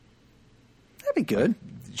 That'd be good.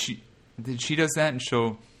 She does that, and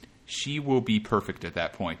she will be perfect at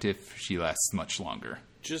that point if she lasts much longer.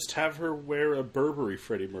 Just have her wear a Burberry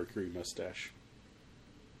Freddie Mercury mustache.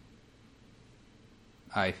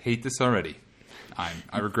 I hate this already.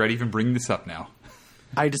 I regret even bringing this up now.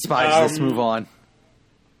 I despise this. Move on.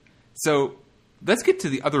 So, let's get to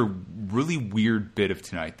the other really weird bit of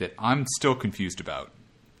tonight that I'm still confused about.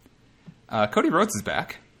 Cody Rhodes is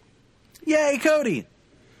back. Yay, Cody!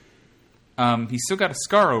 He's still got a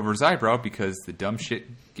scar over his eyebrow because the dumb shit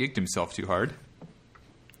gigged himself too hard.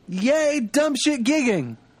 Yay, dumb shit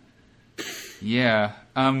gigging! Yeah.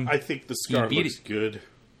 I think the scar looks good.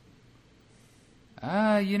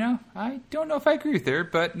 I don't know if I agree with there,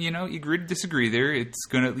 but, you agree to disagree there. It's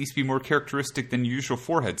going to at least be more characteristic than usual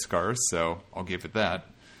forehead scars, so I'll give it that.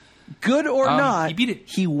 Good or not,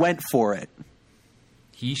 he went for it.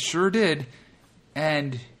 He sure did.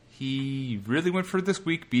 And he really went for it this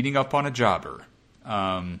week, beating up on a jobber.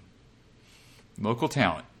 Local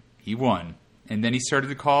talent. He won. And then he started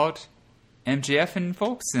to call it MJF and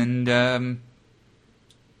folks, and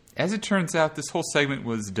as it turns out, this whole segment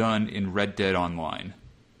was done in Red Dead Online.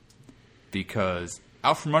 Because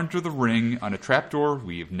out from under the ring, on a trapdoor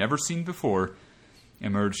we have never seen before,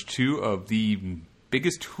 emerged two of the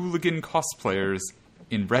biggest hooligan cosplayers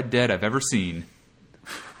in Red Dead I've ever seen.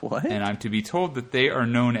 What? And I'm to be told that they are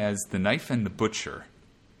known as the Knife and the Butcher.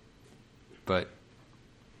 But,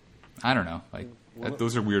 I don't know.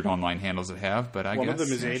 Those are weird online handles that have, but I guess... One of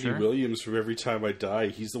them is Andy sure. Williams from Every Time I Die.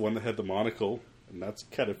 He's the one that had the monocle. And that's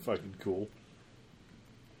kind of fucking cool.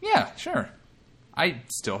 Yeah, sure. I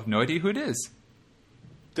still have no idea who it is.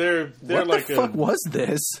 They're what like the fuck was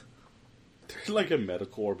this? They're like a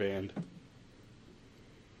metalcore band.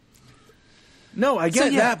 No, I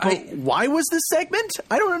get that, but why was this segment?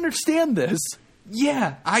 I don't understand this.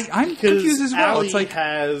 Yeah, I'm confused as well. Allie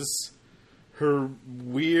has her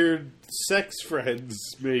weird sex friends,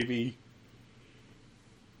 maybe.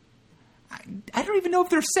 I don't even know if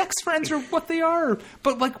they're sex friends or what they are.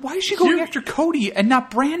 But, why is she going after Cody and not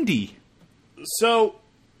Brandy? So,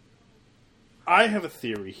 I have a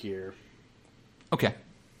theory here. Okay.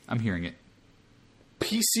 I'm hearing it.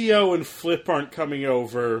 PCO and Flip aren't coming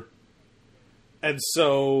over. And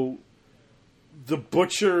so, the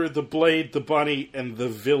Butcher, the Blade, the Bunny, and the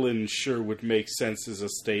Villain sure would make sense as a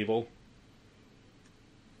stable.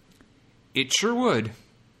 It sure would.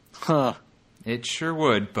 Huh. It sure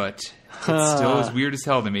would, but it's still as weird as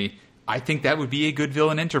hell to me. I think that would be a good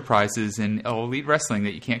Villain Enterprises in Elite Wrestling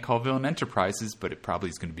that you can't call Villain Enterprises, but it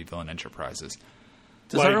probably is going to be Villain Enterprises.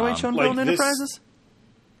 Does ROH own Villain Enterprises?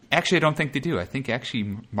 Actually, I don't think they do. I think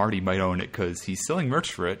actually Marty might own it because he's selling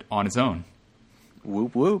merch for it on his own.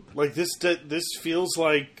 Whoop whoop. This feels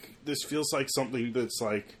like something that's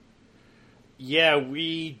yeah,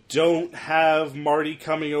 we don't have Marty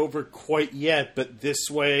coming over quite yet, but this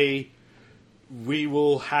way we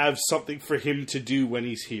will have something for him to do when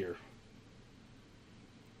he's here.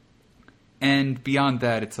 And beyond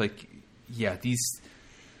that, it's I'm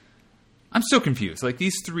so confused.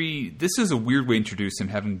 These three, this is a weird way to introduce him,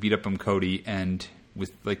 having beat up on Cody, and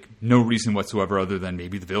with like no reason whatsoever other than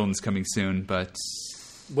maybe the villain's coming soon. But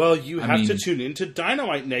well, you have to tune into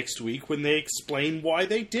Dynamite next week when they explain why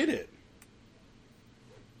they did it.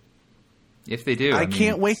 If they do, I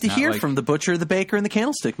can't wait to hear from the butcher, the baker, and the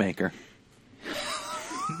candlestick maker.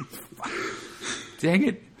 Dang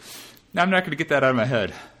it! Now I'm not going to get that out of my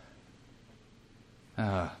head.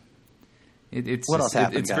 It's what else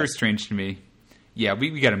happened, it's guys? very strange to me. Yeah,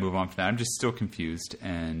 we got to move on from that. I'm just still confused.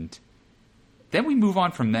 And then we move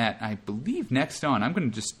on from that. I believe next on, I'm going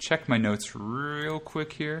to just check my notes real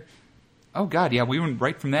quick here. Oh, God, yeah, we went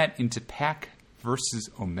right from that into Pac versus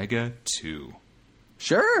Omega 2.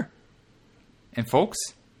 Sure. And, folks,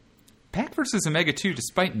 Pac versus Omega 2,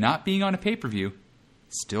 despite not being on a pay-per-view,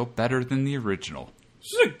 still better than the original.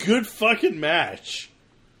 This is a good fucking match.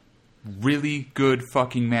 Really good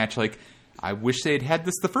fucking match. Like, I wish they had had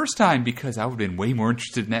this the first time because I would have been way more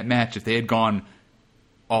interested in that match if they had gone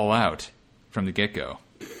all out from the get-go.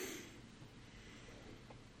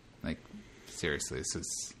 Like, seriously,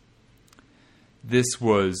 this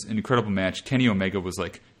was an incredible match. Kenny Omega was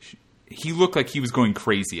like, he looked like he was going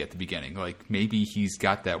crazy at the beginning. Like, maybe he's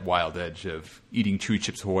got that wild edge of eating Chewy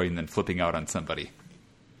Chips Ahoy and then flipping out on somebody.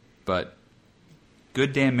 But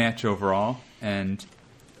good damn match overall, and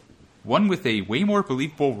one with a way more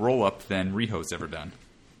believable roll-up than Riho's ever done.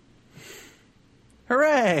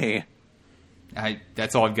 Hooray!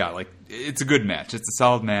 That's all I've got. Like, it's a good match. It's a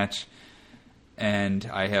solid match. And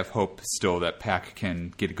I have hope still that Pac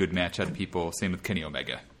can get a good match out of people. Same with Kenny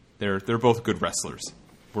Omega. They're both good wrestlers.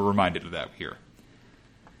 We're reminded of that here.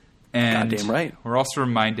 And goddamn right. We're also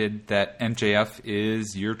reminded that MJF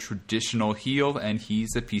is your traditional heel, and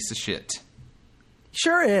he's a piece of shit.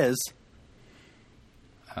 Sure is.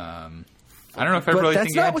 I don't know if I really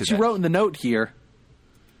think that's not what you wrote in the note here.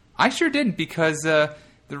 I sure didn't, because the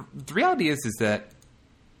reality is that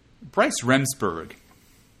Bryce Remsburg,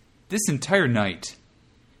 this entire night,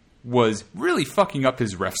 was really fucking up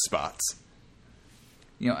his ref spots.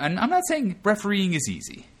 You know, and I'm not saying refereeing is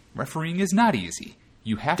easy. Refereeing is not easy.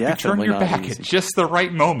 You have to turn your back at just the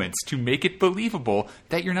right moments to make it believable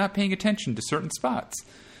that you're not paying attention to certain spots.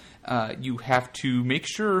 You have to make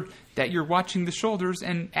sure that you're watching the shoulders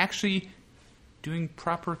and actually doing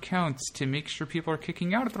proper counts to make sure people are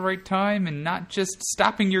kicking out at the right time and not just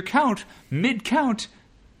stopping your count mid-count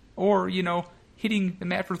or, you know, hitting the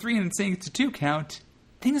mat for 3 and saying it's a 2 count.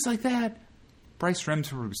 Things like that. Bryce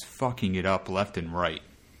Remsburg was fucking it up left and right.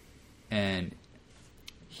 And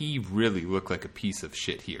he really looked like a piece of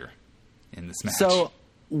shit here in this match. So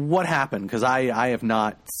what happened? Because I have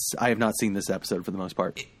not seen this episode for the most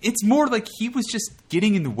part. It's more like he was just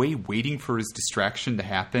getting in the way, waiting for his distraction to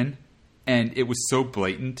happen, and it was so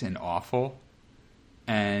blatant and awful.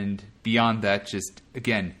 And beyond that, just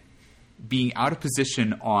again being out of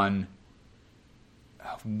position on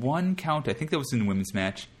 1 count. I think that was in the women's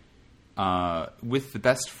match with the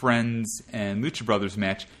Best Friends and Lucha Brothers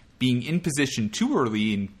match. Being in position too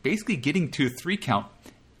early and basically getting to a 3 count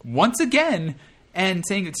once again and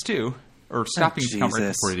saying it's 2, or stopping his count right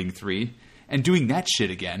before hitting 3, and doing that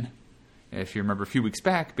shit again. If you remember a few weeks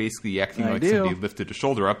back, basically acting like somebody lifted a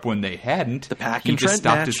shoulder up when they hadn't. The Pac and Trent just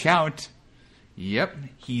stopped match. his count. Yep,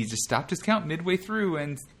 he just stopped his count midway through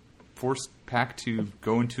and forced Pac to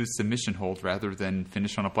go into a submission hold rather than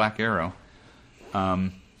finish on a Black Arrow.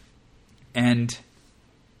 And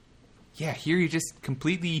yeah, here you just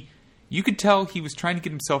completely... You could tell he was trying to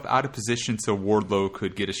get himself out of position so Wardlow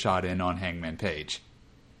could get a shot in on Hangman Page.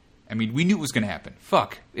 I mean, we knew it was going to happen.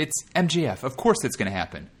 Fuck, it's MJF. Of course it's going to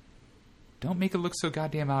happen. Don't make it look so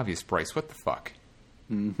goddamn obvious, Bryce. What the fuck?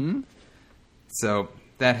 Mm-hmm. So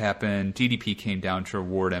that happened. DDP came down to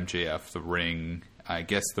reward MJF the ring. I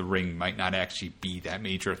guess the ring might not actually be that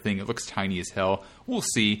major a thing. It looks tiny as hell. We'll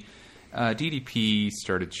see. DDP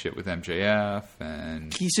started shit with MJF,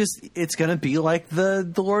 and it's going to be like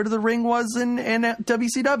the Lord of the Ring was in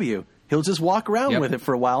WCW. He'll just walk around with it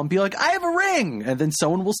for a while and be like, I have a ring! And then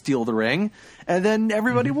someone will steal the ring, and then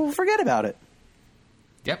everybody will forget about it.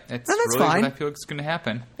 Yep, that's really fine. What I feel like is going to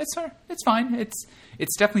happen. It's fine.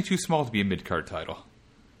 It's definitely too small to be a mid-card title.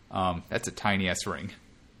 That's a tiny-ass ring.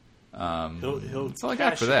 He'll that's all I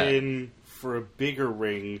got for that. In for a bigger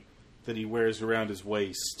ring that he wears around his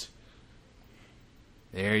waist.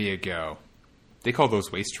 There you go. They call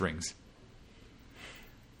those waist rings.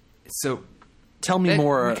 So, tell me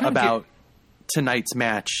more about tonight's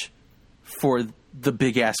match for the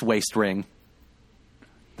big-ass waist ring.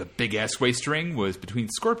 The big-ass waist ring was between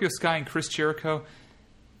Scorpio Sky and Chris Jericho.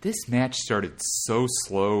 This match started so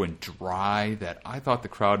slow and dry that I thought the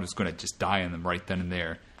crowd was going to just die on them right then and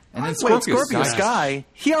there. And then Scorpio Sky,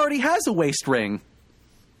 he already has a waist ring.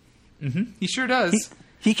 He sure does.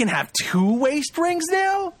 He can have 2 waist rings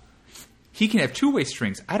now? He can have 2 waist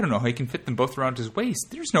rings. I don't know how he can fit them both around his waist.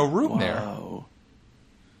 There's no room there. Whoa.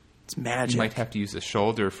 It's magic. He might have to use a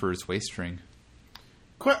shoulder for his waist ring.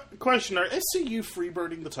 Question, are SCU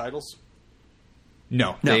freebirding the titles?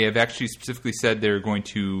 No, they have actually specifically said they're going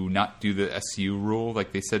to not do the SCU rule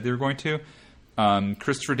like they said they were going to.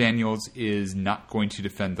 Christopher Daniels is not going to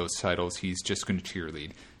defend those titles. He's just going to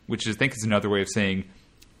cheerlead, which I think is another way of saying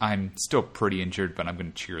I'm still pretty injured, but I'm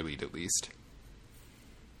going to cheerlead at least.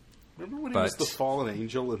 Remember when he was the Fallen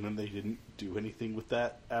Angel and then they didn't do anything with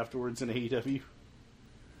that afterwards in AEW?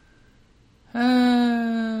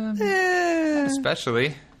 Not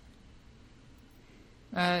especially.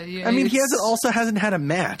 Yeah, I mean, he hasn't had a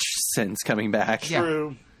match since coming back. True.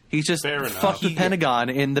 Yeah. He's just Fair fucked the Pentagon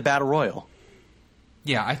in the Battle Royal.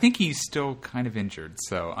 Yeah, I think he's still kind of injured,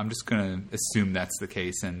 so I'm just going to assume that's the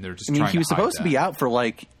case, and they're just trying to hide he was supposed to be out for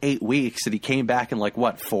like 8 weeks, and he came back in like,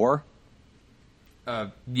 what, 4?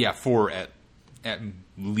 4 at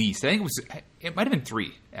least. I think it might have been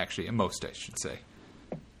 3, actually, at most, I should say.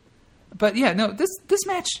 But yeah, no, this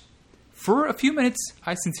match, for a few minutes,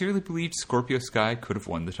 I sincerely believed Scorpio Sky could have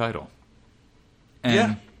won the title.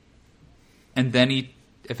 And then he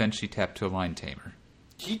eventually tapped to a Lion Tamer.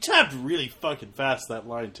 He tapped really fucking fast, that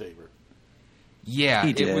Lion Tamer. Yeah,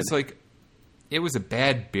 he did. It was a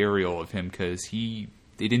bad burial of him because they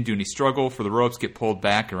didn't do any struggle for the ropes, get pulled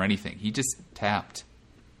back or anything. He just tapped.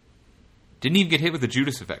 Didn't even get hit with the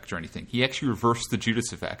Judas effect or anything. He actually reversed the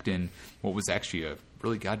Judas effect in what was actually a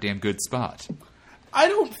really goddamn good spot. I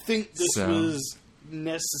don't think this was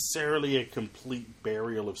necessarily a complete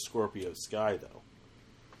burial of Scorpio Sky, though.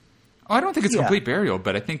 Oh, I don't think it's a complete burial,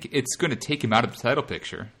 but I think it's going to take him out of the title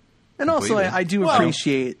picture. And completely. Also, I do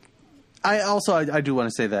appreciate... I do want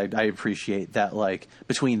to say that I appreciate that, like,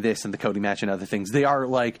 between this and the Cody match and other things,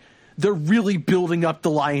 they're really building up the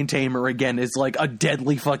Lion Tamer again as, like, a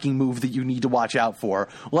deadly fucking move that you need to watch out for.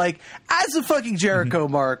 Like, as a fucking Jericho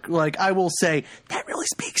mark, like, I will say, that really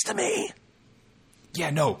speaks to me. Yeah,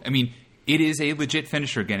 no, I mean, it is a legit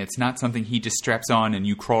finisher again. It's not something he just straps on and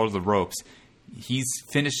you crawl to the ropes. He's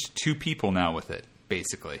finished 2 people now with it,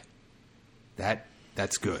 basically.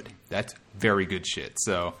 That's good. That's very good shit.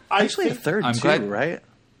 So actually a third too, glad, right?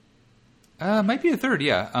 Might be a third,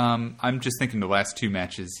 yeah. I'm just thinking the last 2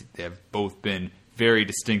 matches have both been very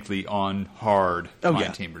distinctly on hard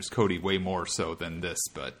Lion Tamers. Cody way more so than this,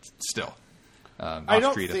 but still. I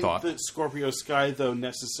don't think that Scorpio Sky, though,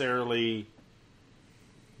 necessarily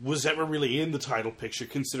was ever really in the title picture,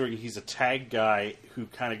 considering he's a tag guy who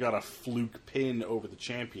kind of got a fluke pin over the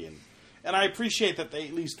champion. And I appreciate that they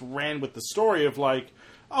at least ran with the story of like,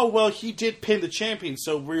 oh, well, he did pin the champion,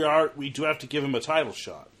 so we do have to give him a title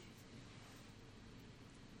shot.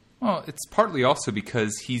 Well, it's partly also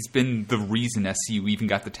because he's been the reason SCU even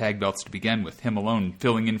got the tag belts to begin with, him alone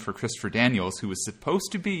filling in for Christopher Daniels, who was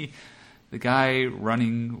supposed to be the guy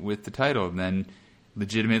running with the title, and then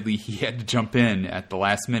legitimately he had to jump in at the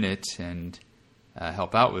last minute and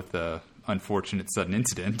help out with the unfortunate sudden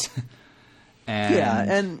incident.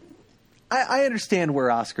 And I understand where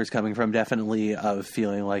Oscar's coming from, definitely, of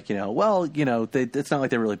feeling like, it's not like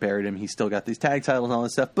they really buried him. He's still got these tag titles and all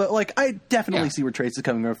this stuff. But, like, I definitely see where Trace is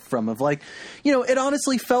coming from of, like, it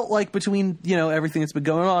honestly felt like between, everything that's been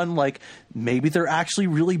going on, like, maybe they're actually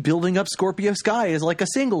really building up Scorpio Sky as, like, a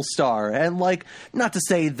single star. And, like, not to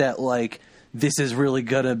say that, like, this is really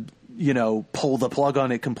gonna, pull the plug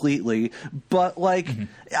on it completely. But, like,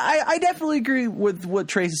 I definitely agree with what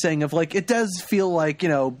Trace is saying of, like, it does feel like,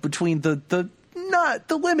 between the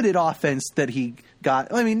limited offense that he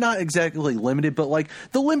got, I mean, not exactly limited, but, like,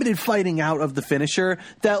 the limited fighting out of the finisher,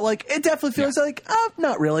 that, like, it definitely feels like,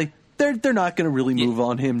 not really. They're not going to really move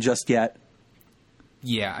on him just yet.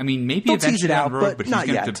 Yeah, I mean, maybe they'll eventually tease it out, down the road, but he's not going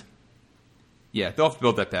to yet. have to... Yeah, they'll have to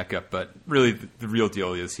build that back up, but really the real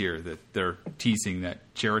deal is here that they're teasing that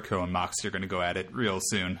Jericho and Mox are going to go at it real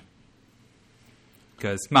soon.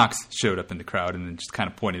 Because Mox showed up in the crowd and then just kind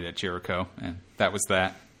of pointed at Jericho, and that was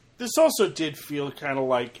that. This also did feel kind of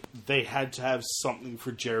like they had to have something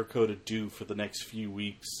for Jericho to do for the next few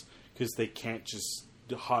weeks, because they can't just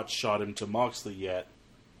hotshot him to Moxley yet.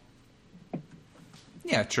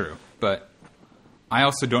 Yeah, true, but I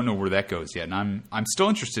also don't know where that goes yet, and I'm still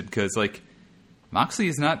interested because, like, Moxley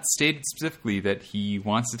has not stated specifically that he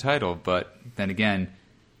wants the title, but then again,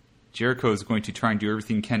 Jericho is going to try and do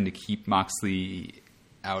everything he can to keep Moxley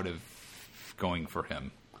out of going for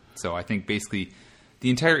him. So I think basically the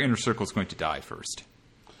entire inner circle is going to die first.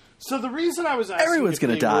 So the reason I was asking everyone's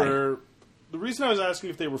going to die. The reason I was asking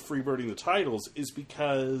if they were freebirding the titles is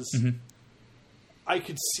because I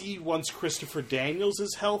could see once Christopher Daniels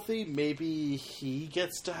is healthy, maybe he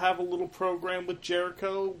gets to have a little program with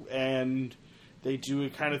Jericho, and they do a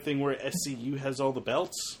kind of thing where SCU has all the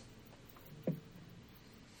belts.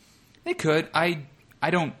 They could. I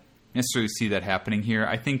don't necessarily see that happening here.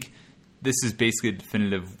 I think this is basically a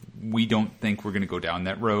definitive, we don't think we're going to go down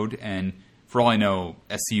that road, and for all I know,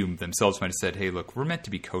 SCU themselves might have said, hey, look, we're meant to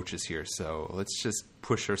be coaches here, so let's just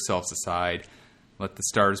push ourselves aside, let the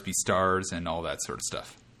stars be stars, and all that sort of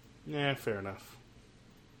stuff. Yeah, fair enough.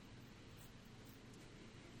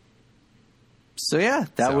 So yeah,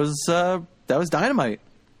 that was Dynamite.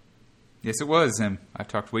 Yes, it was, and I've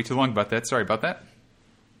talked way too long about that. Sorry about that.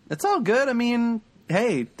 It's all good. I mean,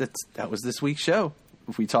 hey, that was this week's show.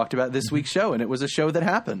 We talked about this week's show, and it was a show that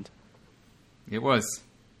happened. It was.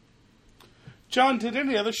 John, did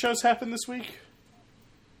any other shows happen this week?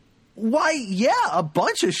 Why, yeah, a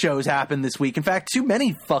bunch of shows happened this week. In fact, too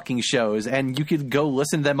many fucking shows, and you could go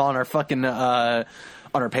listen to them on our fucking on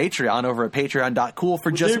our Patreon over at patreon.cool for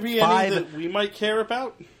Would just there be $5. any that we might care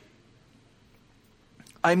about?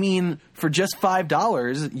 I mean, for just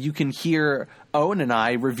 $5, you can hear Owen and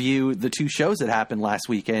I review the two shows that happened last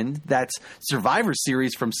weekend. That's Survivor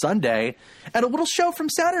Series from Sunday and a little show from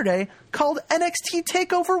Saturday called NXT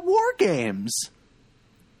TakeOver War Games.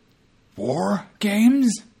 War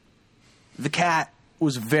Games? The cat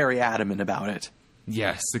was very adamant about it.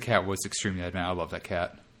 Yes, the cat was extremely adamant. I love that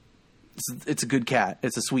cat. It's a good cat.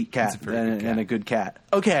 It's a sweet cat, It's a very good cat. and a good cat.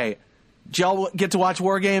 Okay, did y'all get to watch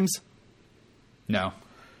War Games? No.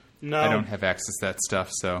 No. I don't have access to that stuff,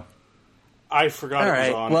 so... I forgot All it was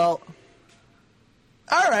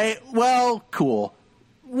right, on. cool.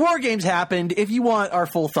 War Games happened. If you want our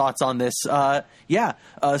full thoughts on this,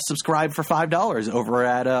 subscribe for $5 over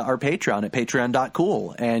at our Patreon at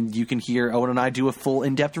patreon.cool, and you can hear Owen and I do a full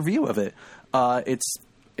in-depth review of it.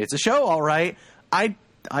 It's a show, all right. I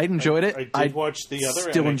enjoyed it. I did watch the other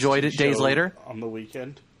still NXT enjoyed it days show later. on the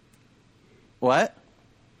weekend. What?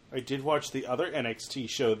 I did watch the other NXT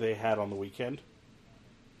show they had on the weekend.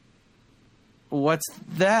 What's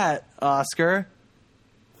that, Oscar?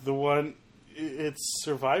 The one, it's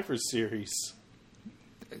Survivor Series.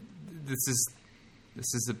 This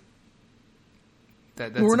is a...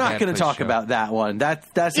 That's We're a not bad going to place talk show. about that one. That's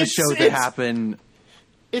a It's- show that it's- happened.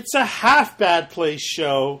 It's a half bad place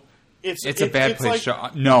show. It's a bad place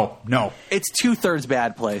like, show. No. It's 2/3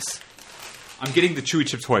 bad place. I'm getting the Chewy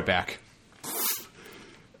Chip toy back.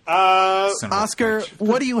 Uh, Son of a Oscar, bitch.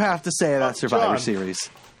 what do you have to say about Survivor John. Series?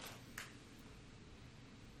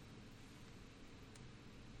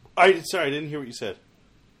 I didn't hear what you said.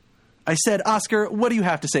 I said, Oscar, what do you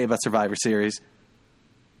have to say about Survivor Series?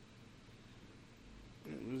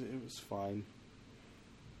 It was fine.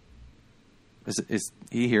 Is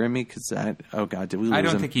he hearing me? Oh God, did we lose I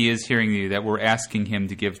don't him? think he is hearing you, that we're asking him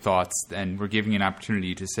to give thoughts, and we're giving an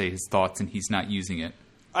opportunity to say his thoughts, and he's not using it.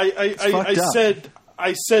 I fucked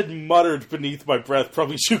up. said muttered beneath my breath,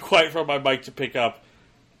 probably too quiet for my mic to pick up.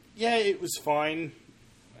 Yeah, it was fine.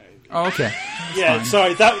 Oh, okay. Yeah, fine.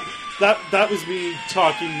 sorry, that was me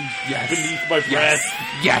talking beneath my breath.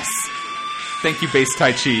 Yes. Thank you, Base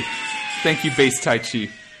Tai Chi. Thank you, Base Tai Chi.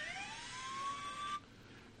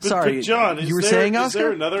 Sorry, but John, you were saying, is Oscar?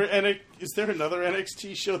 there another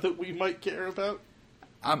NXT show that we might care about?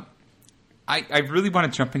 I really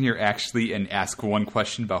want to jump in here, actually, and ask one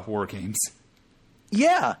question about War Games.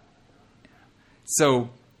 Yeah. So,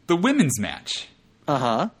 the women's match.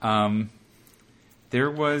 Uh-huh. There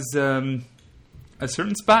was a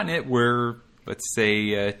certain spot in it where, let's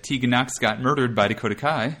say, Tegan Nox got murdered by Dakota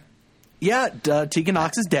Kai. Yeah, Tegan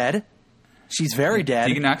Nox is dead. She's very dead.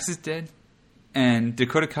 Tegan Nox is dead. And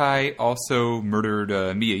Dakota Kai also murdered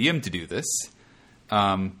Mia Yim to do this.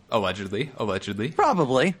 Allegedly.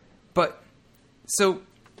 Probably. But, so,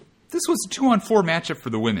 this was a 2-on-4 matchup for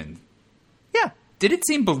the women. Yeah. Did it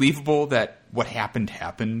seem believable that what happened,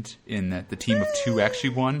 in that the team of two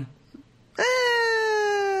actually won?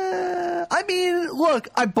 I mean, look,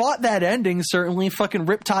 I bought that ending, certainly. Fucking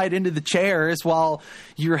riptide into the chairs while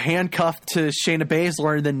you're handcuffed to Shayna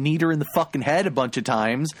Baszler and then kneed her in the fucking head a bunch of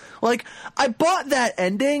times. Like, I bought that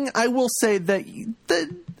ending. I will say that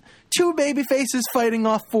the two baby faces fighting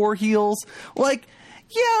off four heels, like,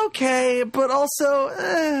 yeah, okay, but also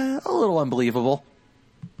a little unbelievable.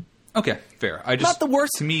 Okay, fair. I just Not the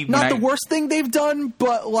worst. To me, not the worst thing they've done,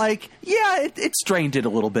 but like, yeah, it strained it a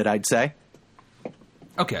little bit, I'd say.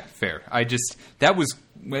 Okay, fair. That was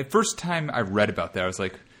the first time I read about that. I was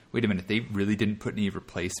like, wait a minute, they really didn't put any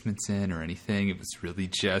replacements in or anything. It was really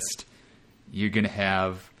just you're going to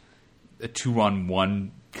have a 2-on-1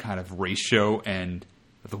 kind of ratio, and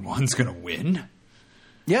the one's going to win.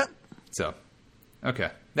 Yep. So, Okay.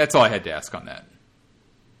 That's all I had to ask on that.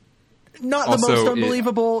 Not the Also, most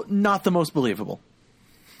unbelievable, not the most believable.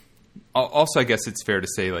 Also, I guess it's fair to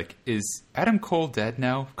say, like, is Adam Cole dead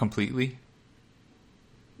now completely?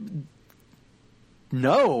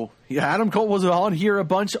 No. Yeah, Adam Cole was on here a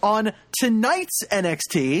bunch on tonight's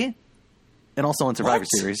NXT and also on Survivor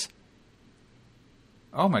Series.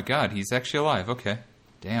 Oh my god, he's actually alive. Okay.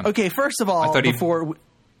 Damn. Okay, first of all, before...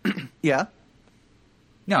 Yeah?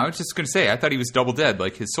 No, I was just going to say, I thought he was double dead.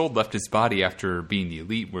 Like, his soul left his body after being the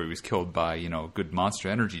Elite, where he was killed by, a good Monster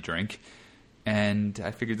Energy drink. And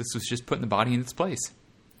I figured this was just putting the body in its place.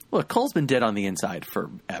 Look, Cole's been dead on the inside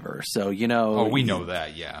forever, so, Oh, we know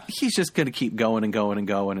that, yeah. He's just going to keep going and going and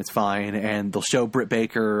going. It's fine. And they'll show Britt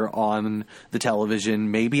Baker on the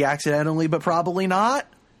television, maybe accidentally, but probably not.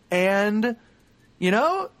 And,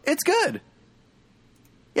 it's good.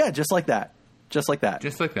 Yeah, just like that. Just like that.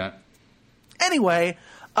 Just like that. Anyway,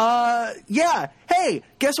 yeah. Hey,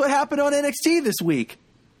 guess what happened on NXT this week?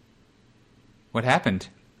 What happened?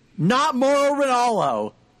 Not Mauro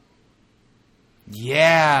Ranallo.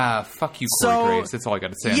 Yeah, fuck you, Corey Graves. That's all I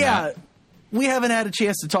got to say on that. We haven't had a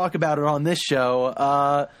chance to talk about it on this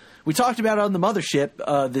show. We talked about it on the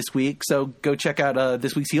Mothership this week, so go check out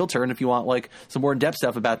this week's Heel Turn if you want some more in-depth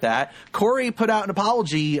stuff about that. Corey put out an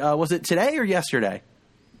apology. Was it today or yesterday?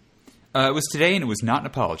 It was today, and it was not an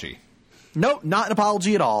apology. Nope, not an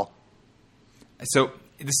apology at all. So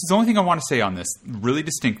this is the only thing I want to say on this, really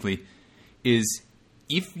distinctly, is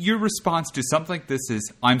if your response to something like this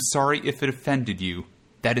is, I'm sorry if it offended you,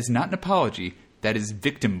 that is not an apology. That is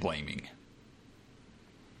victim blaming.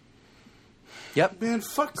 Yep. Man,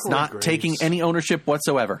 fuck It's not Graves. taking any ownership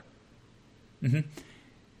whatsoever. Mm-hmm.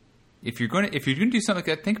 If you're going to do something like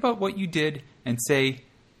that, think about what you did and say,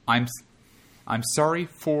 I'm sorry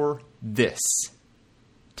for this.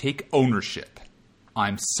 Take ownership.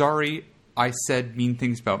 I'm sorry I said mean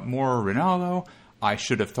things about Mauro Ranallo. I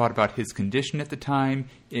should have thought about his condition at the time.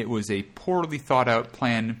 It was a poorly thought out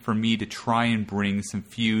plan for me to try and bring some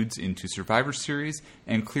feuds into Survivor Series,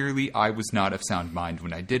 and clearly I was not of sound mind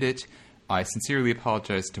when I did it. I sincerely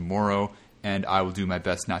apologize to Mauro, and I will do my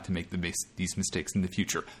best not to make these mistakes in the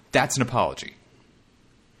future. That's an apology.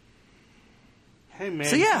 Hey, man,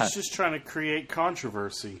 So, yeah. he's just trying to create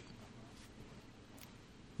controversy.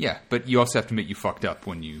 Yeah, but you also have to admit you fucked up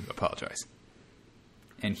when you apologize.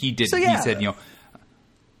 And he didn't. So, yeah. He said,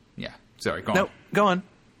 yeah, sorry, go on. No, go on.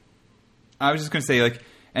 I was just going to say,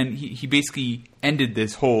 and he basically ended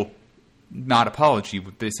this whole not apology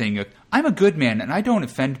with this saying, I'm a good man and I don't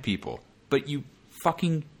offend people. But you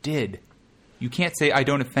fucking did. You can't say I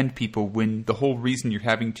don't offend people when the whole reason you're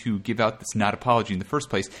having to give out this not apology in the first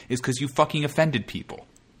place is because you fucking offended people.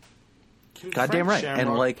 Can Goddamn Frank right.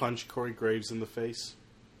 Shamrock And, punch Corey Graves in the face?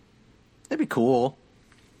 That'd be cool.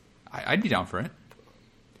 I'd be down for it.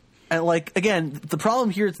 And, again, the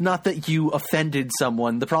problem here is not that you offended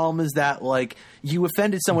someone. The problem is that, you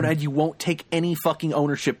offended someone and you won't take any fucking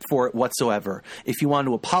ownership for it whatsoever. If you want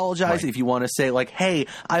to apologize, Right. if you want to say, hey,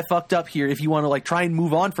 I fucked up here, if you want to, try and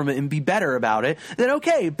move on from it and be better about it, then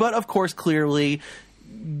okay. But, of course, clearly,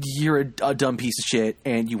 you're a dumb piece of shit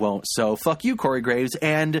and you won't. So, fuck you, Corey Graves.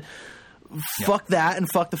 And... fuck that, and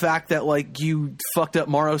fuck the fact that you fucked up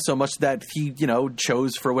Mauro so much that he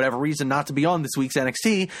chose for whatever reason not to be on this week's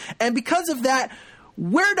NXT, and because of that,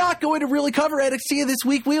 we're not going to really cover NXT this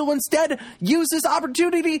week. We will instead use this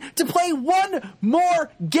opportunity to play one more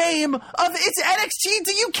game of It's NXT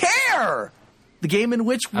Do You Care? The game in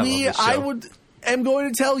which I am going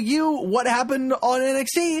to tell you what happened on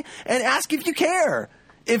NXT and ask if you care.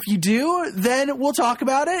 If you do, then we'll talk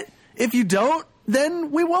about it. If you don't, then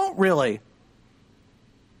we won't really.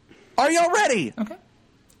 Are y'all ready? Okay.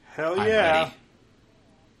 Hell I'm yeah. ready.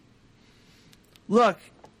 Look,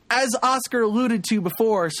 as Oscar alluded to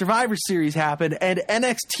before, Survivor Series happened and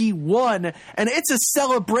NXT won, and it's a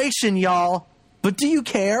celebration, y'all. But do you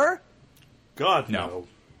care? God, No. no.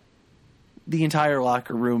 The entire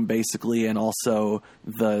locker room, basically, and also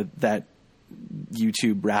that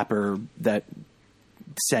YouTube rapper that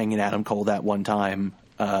sang in Adam Cole that one time.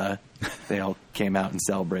 They all came out and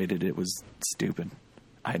celebrated. It was stupid.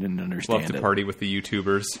 I didn't understand Love to it. party with the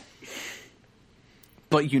YouTubers.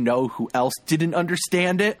 But you know who else didn't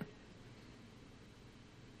understand it?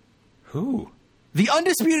 Who? The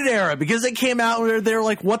Undisputed Era, because they came out and they're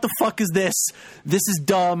like, what the fuck is this? This is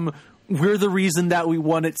dumb. We're the reason that we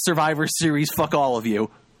won at Survivor Series. Fuck all of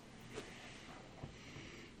you.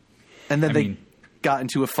 And then they got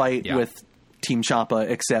into a fight with Team Ciampa,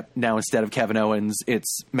 except now instead of Kevin Owens,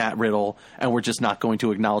 it's Matt Riddle, and we're just not going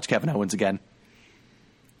to acknowledge Kevin Owens again.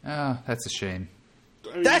 Oh, that's a shame.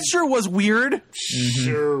 I mean, That sure was weird.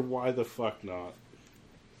 Sure, why the fuck not?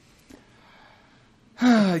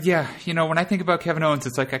 Yeah, when I think about Kevin Owens,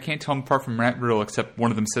 it's like I can't tell him apart from Matt Riddle, except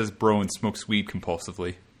one of them says bro and smokes weed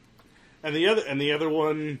compulsively. And the other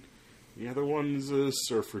one's a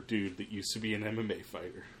surfer dude that used to be an MMA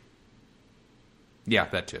fighter. Yeah,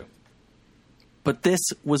 that too. But this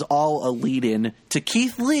was all a lead-in to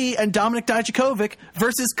Keith Lee and Dominik Dijakovic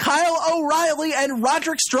versus Kyle O'Reilly and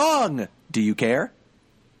Roderick Strong. Do you care?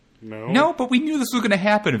 No, but we knew this was going to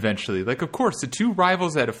happen eventually. Like, of course, the two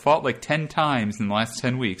rivals that have fought like 10 times in the last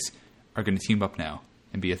 10 weeks are going to team up now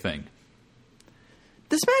and be a thing.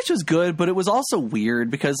 This match was good, but it was also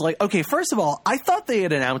weird because, like, okay, first of all, I thought they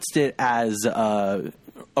had announced it as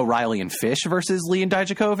O'Reilly and Fish versus Lee and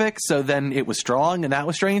Dijakovic, so then it was Strong, and that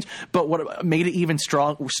was strange. But what made it even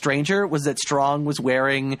stranger was that Strong was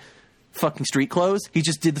wearing fucking street clothes. He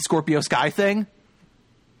just did the Scorpio Sky thing.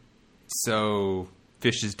 So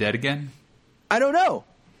Fish is dead again? I don't know.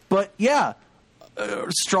 But yeah,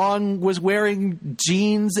 Strong was wearing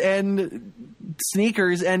jeans and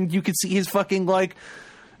sneakers, and you could see his fucking, like,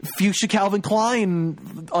 fuchsia Calvin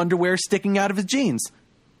Klein underwear sticking out of his jeans.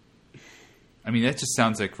 I mean, that just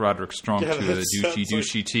sounds like Roderick Strong to a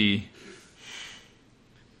douchey tee.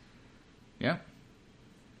 Yeah.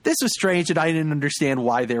 This was strange, and I didn't understand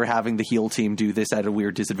why they were having the heel team do this at a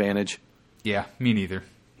weird disadvantage. Yeah, me neither.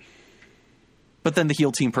 But then the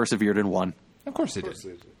heel team persevered and won. Of course they did.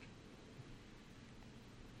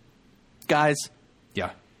 Guys.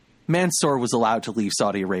 Yeah. Mansoor was allowed to leave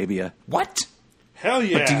Saudi Arabia. What? Hell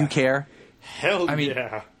yeah. But do you care? Hell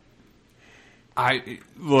yeah.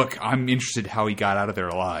 I'm interested how he got out of there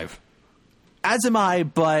alive. As am I,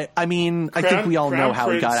 but I mean, I think we all know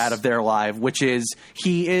how he got out of there alive, which is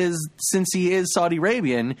since he is Saudi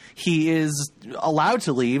Arabian, he is allowed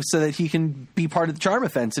to leave so that he can be part of the charm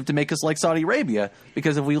offensive to make us like Saudi Arabia.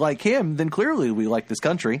 Because if we like him, then clearly we like this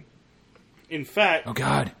country. In fact, oh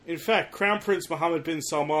God. In fact, Crown Prince Mohammed bin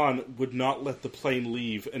Salman would not let the plane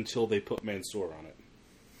leave until they put Mansoor on it.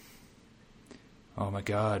 Oh my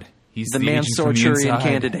God. He's the Mansoor-Churian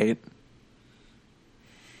candidate.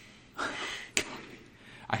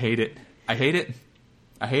 I hate it.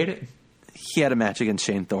 He had a match against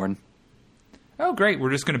Shane Thorne. Oh, great.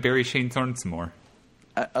 We're just going to bury Shane Thorne some more.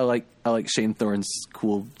 I like Shane Thorne's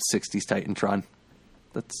cool 60s Titantron.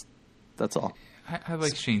 That's all. I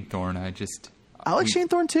like Shane Thorne. I like Shane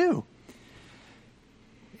Thorne too.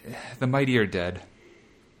 The Mighty are dead.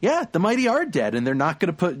 Yeah, the Mighty are dead, and they're not going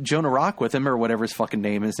to put Jonah Rock with him, or whatever his fucking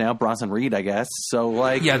name is now, Bronson Reed, I guess. So,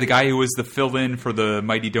 like, yeah, the guy who was the fill-in for the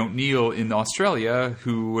Mighty Don't Kneel in Australia,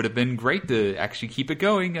 who would have been great to actually keep it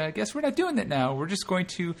going. I guess we're not doing that now. We're just going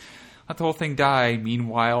to let the whole thing die.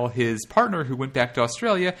 Meanwhile, his partner, who went back to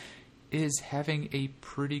Australia, is having a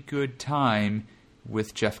pretty good time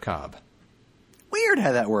with Jeff Cobb. Weird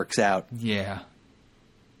how that works out. Yeah.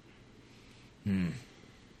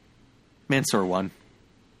 Mansoor won.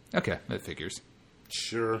 Okay, that figures.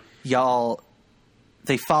 Sure. Y'all,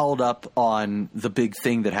 they followed up on the big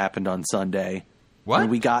thing that happened on Sunday. What? When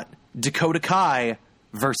we got Dakota Kai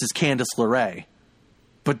versus Candice LeRae.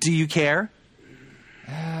 But do you care?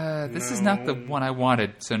 This is not the one I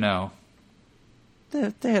wanted, so no.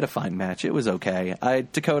 They had a fine match. It was okay.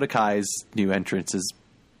 Dakota Kai's new entrance is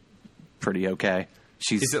pretty okay.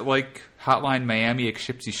 Is it like Hotline Miami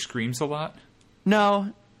except she screams a lot?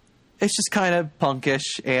 No. It's just kind of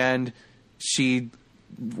punkish, and she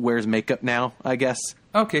wears makeup now, I guess.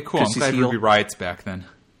 Okay, cool. I'm glad Ruby Riot's back then.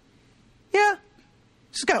 Yeah.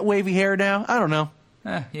 She's got wavy hair now. I don't know.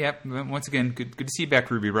 Yeah, once again, good to see you back,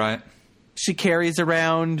 Ruby Riot. She carries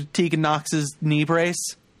around Tegan Knox's knee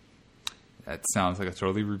brace. That sounds like a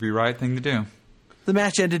totally Ruby Riot thing to do. The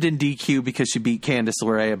match ended in DQ because she beat Candice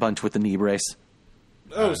LeRae a bunch with the knee brace.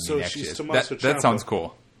 Oh, so she's Tommaso Ciampa. That sounds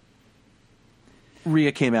cool.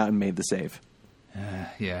 Rhea came out and made the save.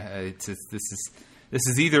 Yeah, this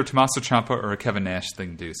is either Tommaso Ciampa or a Kevin Nash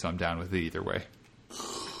thing to do, so I'm down with it either way.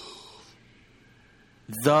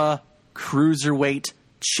 The Cruiserweight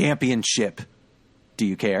Championship. Do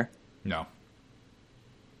you care? No.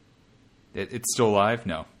 It's still alive?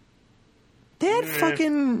 No. They had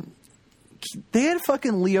fucking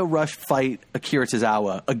Lio Rush fight Akira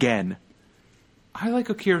Tozawa again. I like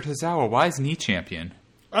Akira Tozawa. Why isn't he champion?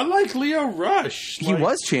 I like Lio Rush. He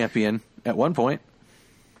was champion at one point.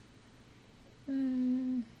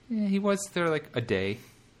 Yeah, he was there like a day.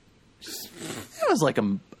 It was like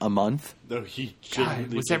a month. No, he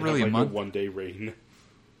was that really have a month? A 1 day reign.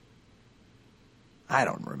 I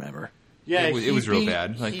don't remember. Yeah, it was real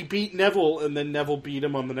bad. Like, he beat Neville, and then Neville beat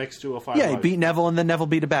him on the next 205. Yeah, he beat Neville, and then Neville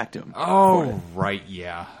beat it back to him. Oh, right,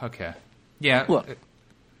 yeah. Okay. Yeah. Look,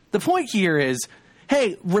 the point here is,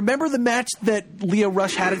 hey, remember the match that Lio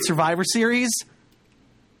Rush had at Survivor Series?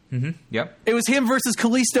 Yep. It was him versus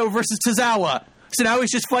Kalisto versus Tozawa. So now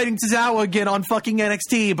he's just fighting Tozawa again on fucking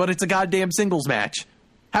NXT, but it's a goddamn singles match.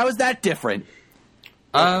 How is that different?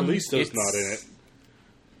 Kalisto's not in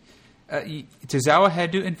it. Tozawa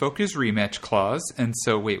had to invoke his rematch clause, and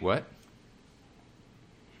so, wait, what?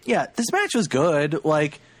 Yeah, this match was good.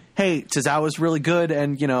 Like, hey, Tozawa's really good,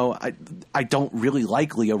 and, you know, I don't really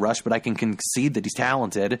like Lio Rush, but I can concede that he's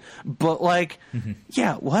talented. But, like,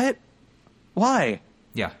 yeah, what? Why?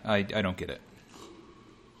 Yeah, I don't get it.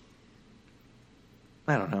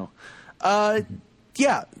 I don't know.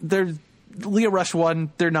 Yeah, Lio Rush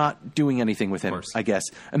won. They're not doing anything with him, I guess.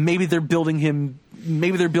 And maybe they're building him.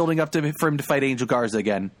 Maybe they're building up for him to fight Angel Garza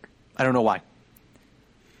again. I don't know why.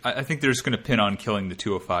 I think they're just going to pin on killing the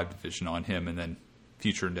 205 division on him and then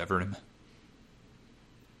future endeavor him.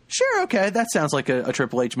 Sure, okay. That sounds like a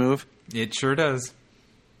Triple H move. It sure does.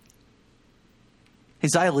 Hey,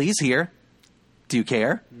 Xia Li's here. Do you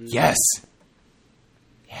care? Yes.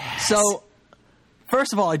 So,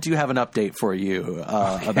 first of all, I do have an update for you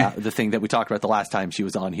about the thing that we talked about the last time she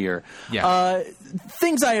was on here. Yeah.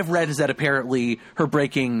 Things I have read is that apparently her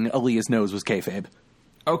breaking Aaliyah's nose was kayfabe.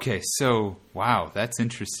 Okay, so, wow, that's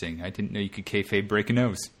interesting. I didn't know you could kayfabe break a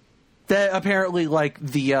nose. That apparently, like,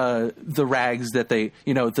 the rags that they,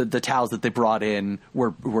 you know, the towels that they brought in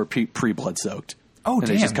were pre-blood soaked. Oh, and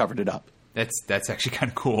damn. they just covered it up. That's actually kind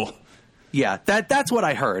of cool. Yeah, that's what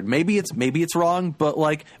I heard. Maybe it's wrong, but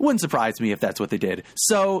like, it wouldn't surprise me if that's what they did.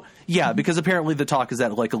 So yeah, because apparently the talk is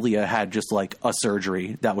that like Aaliyah had just like a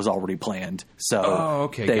surgery that was already planned. So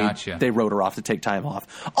okay, gotcha. They wrote her off to take time off.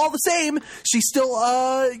 All the same, she still,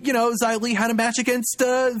 Xia Li had a match against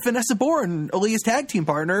Vanessa Bourne, Aaliyah's tag team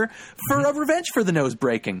partner, for a revenge for the nose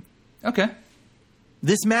breaking. Okay,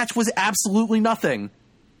 this match was absolutely nothing.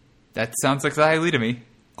 That sounds like Xia Li to me.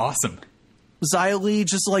 Awesome. Xia Li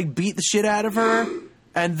just like beat the shit out of her,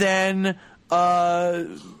 and then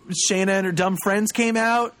Shayna and her dumb friends came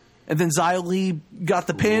out, and then Xia Li got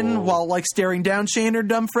the pin while like staring down Shayna and her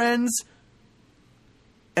dumb friends.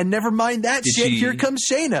 And never mind that shit, here comes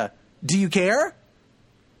Shayna. Do you care?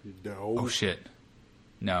 No. Oh shit.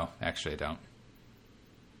 No, actually I don't.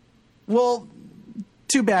 Well,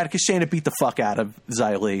 too bad, because Shayna beat the fuck out of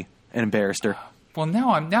Xia Li and embarrassed her. Well,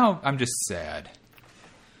 now I'm just sad.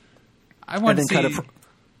 I want to see.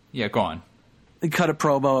 Yeah, go on. Cut a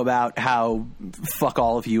promo about how fuck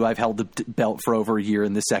all of you. I've held the belt for over a year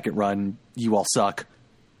in the second run. You all suck.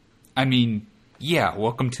 I mean, yeah.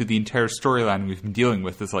 Welcome to the entire storyline we've been dealing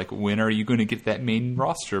with. Is like, when are you going to get that main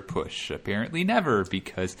roster push? Apparently, never,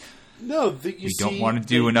 because we don't want to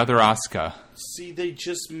do another Asuka. See, they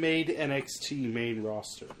just made NXT main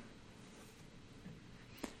roster.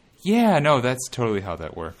 Yeah, no, that's totally how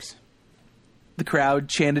that works. The crowd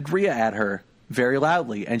chanted Rhea at her very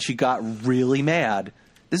loudly, and she got really mad.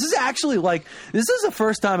 This is actually this is the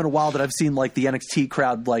first time in a while that I've seen like the NXT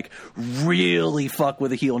crowd like really fuck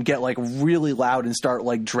with a heel and get like really loud and start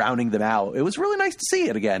like drowning them out. It was really nice to see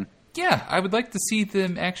it again. Yeah, I would like to see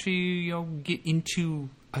them actually, get into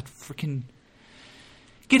a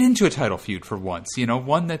title feud for once.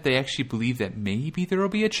 One that they actually believe that maybe there will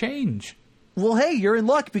be a change. Well, hey, you're in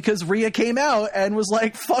luck because Rhea came out and was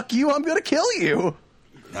like, fuck you, I'm going to kill you.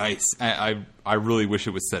 Nice. I really wish it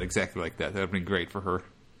was said exactly like that. That would have been great for her.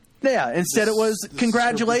 Yeah, instead it was,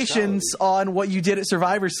 congratulations on what you did at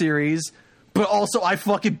Survivor Series, but also I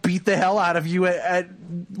fucking beat the hell out of you at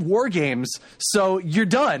War Games, so you're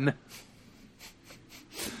done.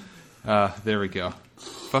 There we go.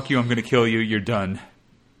 Fuck you, I'm going to kill you, you're done.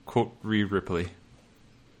 Quote Rhea Ripley.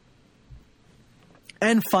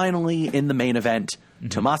 And finally, in the main event,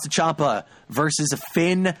 Tommaso Ciampa versus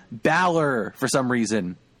Finn Balor for some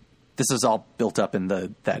reason. This was all built up in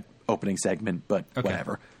that opening segment, but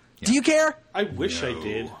whatever. Yeah. Do you care? I wish I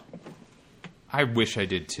did. I wish I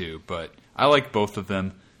did too, but I like both of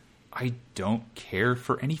them. I don't care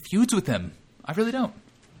for any feuds with them. I really don't.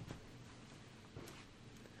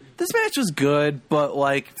 This match was good, but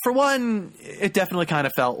like, for one, it definitely kind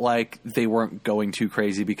of felt like they weren't going too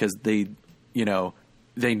crazy because they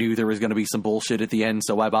knew there was going to be some bullshit at the end,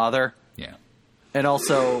 so why bother? Yeah. And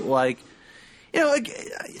also, kind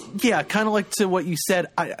of like to what you said,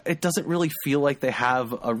 it doesn't really feel like they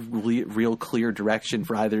have a real clear direction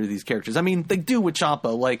for either of these characters. I mean, they do with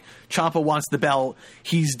Ciampa. Like, Ciampa wants the belt.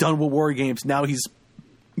 He's done with War Games. Now he's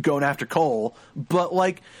going after Cole. But,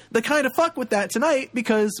 like, they kind of fuck with that tonight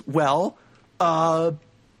because, Balor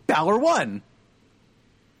won.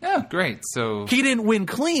 Yeah, great. So he didn't win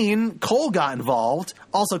clean. Cole got involved.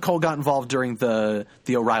 Also, Cole got involved during the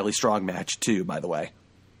O'Reilly Strong match too, by the way.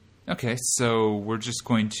 Okay, so we're just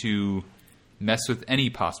going to mess with any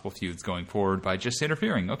possible feuds going forward by just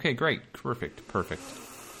interfering. Okay, great. Perfect.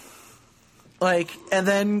 And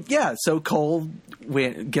then, so Cole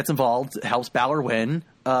gets involved, helps Balor win.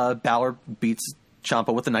 Balor beats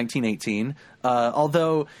Ciampa with the 1918.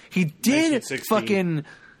 Although he did 1916.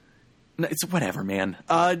 it's whatever, man.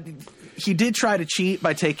 He did try to cheat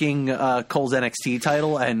by taking Cole's NXT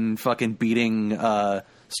title and fucking beating beating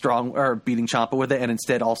Ciampa with it, and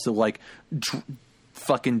instead also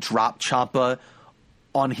fucking drop Ciampa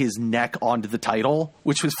on his neck onto the title,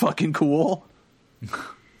 which was fucking cool.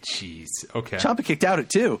 Jeez. Okay. Ciampa kicked out at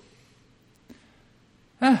 2.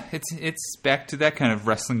 It's back to that kind of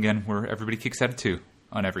wrestling again, where everybody kicks out at 2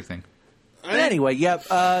 on everything. But anyway,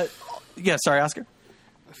 sorry, Oscar.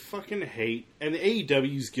 I fucking hate, and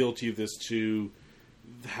AEW's guilty of this too.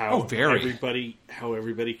 How everybody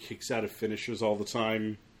kicks out of finishers all the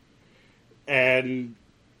time, and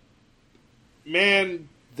man,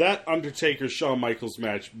 that Undertaker Shawn Michaels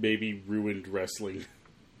match maybe ruined wrestling.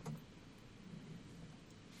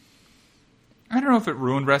 I don't know if it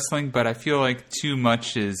ruined wrestling, but I feel like too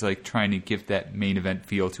much is like trying to give that main event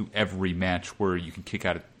feel to every match where you can kick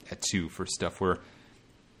out at 2 for stuff where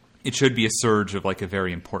it should be a surge of like a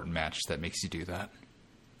very important match that makes you do that.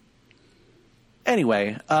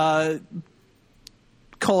 Anyway,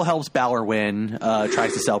 Cole helps Balor win,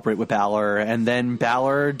 tries to celebrate with Balor, and then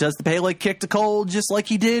Balor does the Pele kick to Cole just like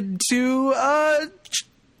he did to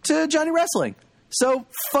Johnny Wrestling. So,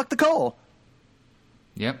 fuck the Cole.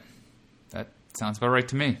 Yep. That sounds about right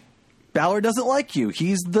to me. Balor doesn't like you.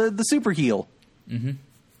 He's the super heel. Mm-hmm.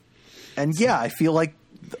 And I feel like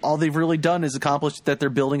all they've really done is accomplished that they're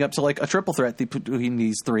building up to like a triple threat between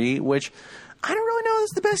these 3, which I don't really know is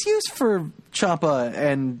the best use for Ciampa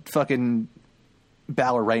and fucking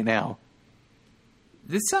Balor right now.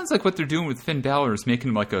 This sounds like what they're doing with Finn Balor is making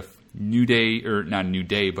him like a new day, or not a new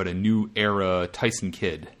day, but a new era Tyson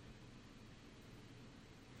Kidd.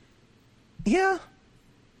 Yeah.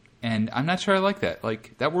 And I'm not sure I like that.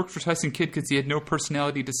 Like, that worked for Tyson Kidd because he had no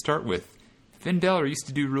personality to start with. Finn Balor used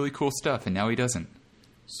to do really cool stuff, and now he doesn't.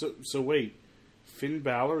 So wait, Finn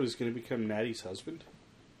Balor is going to become Natty's husband?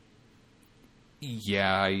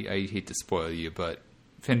 Yeah, I hate to spoil you, but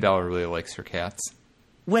Finn Balor really likes her cats.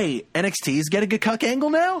 Wait, NXT's getting a cuck angle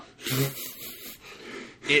now?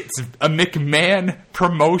 It's a McMahon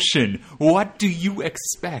promotion. What do you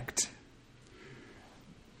expect?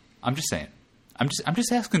 I'm just saying. I'm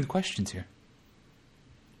just asking the questions here.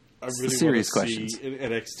 I really serious want to questions. see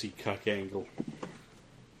an NXT cuck angle.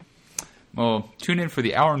 Well, tune in for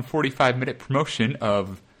the hour and 45-minute promotion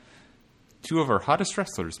of 2 of our hottest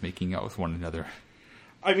wrestlers making out with one another.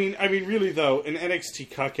 I mean, really though, an NXT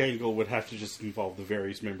cuck angle would have to just involve the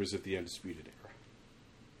various members of the Undisputed Era.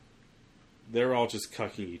 They're all just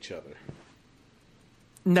cucking each other.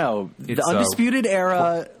 No, the It's, Undisputed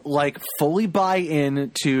Era, fully buy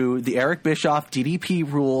in to the Eric Bischoff DDP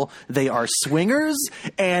rule. They are swingers,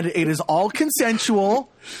 and it is all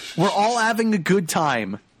consensual. We're all having a good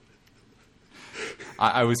time.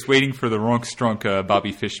 I was waiting for the Ronk Strunk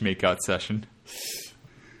Bobby Fish makeout session.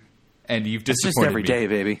 And you've It's disappointed just every me. day,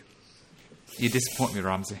 baby. You disappoint me,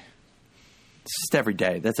 Ramsey. It's just every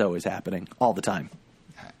day. That's always happening. All the time.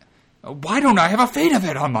 Why don't I have a feed of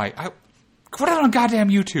it on my... put it on goddamn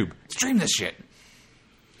YouTube. Stream this shit.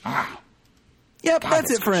 Yep, God, that's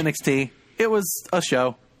that's it for NXT. It was a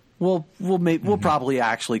show. We'll probably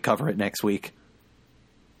actually cover it next week.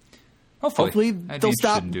 Hopefully I'd be they'll interested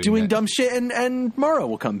stop in doing that. dumb shit and Morrow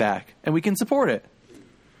will come back and we can support it.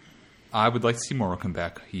 I would like to see Morrow come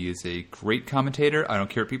back. He is a great commentator. I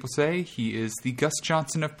don't care what people say. He is the Gus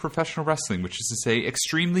Johnson of professional wrestling, which is to say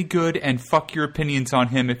extremely good, and fuck your opinions on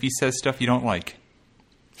him if he says stuff you don't like.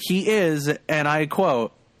 He is, and I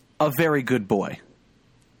quote, a very good boy.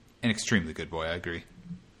 An extremely good boy, I agree.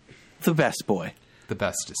 The best boy. The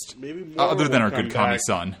bestest. Maybe more Other than will our come good commie back,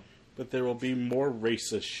 son. but there will be more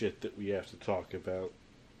racist shit that we have to talk about.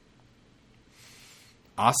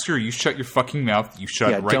 Oscar, you shut your fucking mouth. You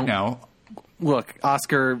shut it right don't- now. Look,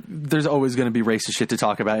 Oscar, there's always going to be racist shit to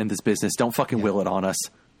talk about in this business. Don't fucking will it on us.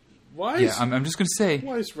 Why Yeah, is I'm just going to say,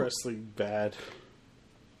 why is wrestling bad?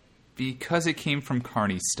 because it came from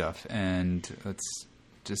Carney stuff, and let's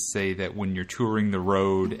just say that when you're touring the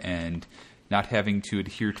road and not having to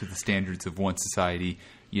adhere to the standards of one society,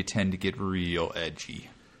 you tend to get real edgy.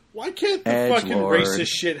 Why can't the Edgelord. fucking racist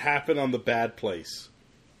shit happen on The Bad Place?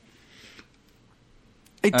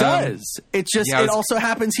 It does. It just, yeah, it also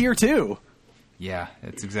happens here too. Yeah,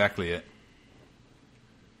 that's exactly it.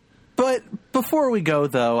 But before we go,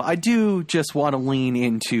 though, I do just want to lean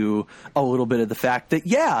into a little bit of the fact that,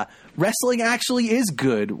 yeah, wrestling actually is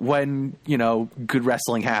good when, good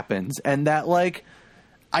wrestling happens. And that,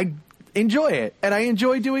 I enjoy it. And I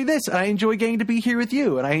enjoy doing this. And I enjoy getting to be here with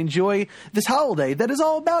you. And I enjoy this holiday that is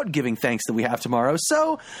all about giving thanks that we have tomorrow.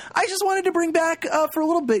 So I just wanted to bring back, for a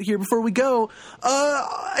little bit here before we go,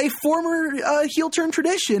 a former heel turn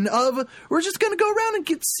tradition of we're just going to go around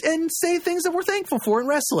and say things that we're thankful for in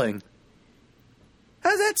wrestling. How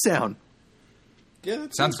does that sound? Yeah,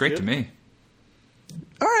 that sounds great good to me.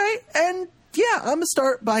 All right, and yeah, I'm gonna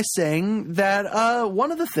start by saying that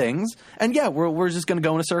one of the things, and yeah, we're just gonna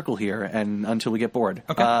go in a circle here, and until we get bored.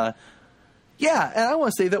 Okay. Yeah, and I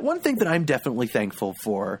want to say that one thing that I'm definitely thankful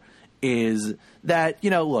for is that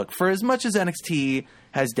look, for as much as NXT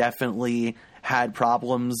has definitely had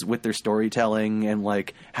problems with their storytelling and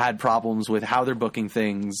had problems with how they're booking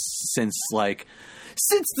things since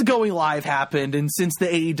the going live happened and since the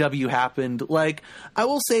AEW happened, I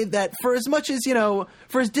will say that for as much as,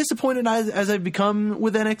 for as disappointed as I've become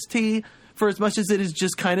with NXT, for as much as it is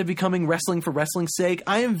just kind of becoming wrestling for wrestling's sake,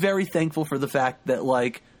 I am very thankful for the fact that,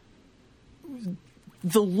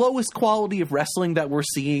 the lowest quality of wrestling that we're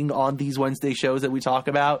seeing on these Wednesday shows that we talk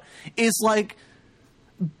about is,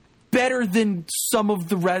 better than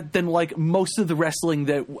most of the wrestling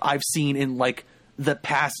that I've seen in, the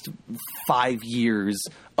past 5 years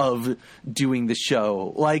of doing the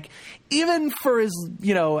show. Even for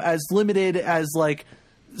as limited as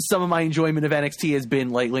some of my enjoyment of NXT has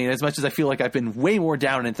been lately, and as much as I feel like I've been way more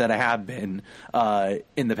down on it than I have been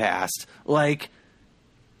in the past,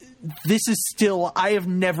 this is still, I have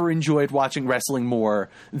never enjoyed watching wrestling more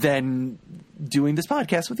than doing this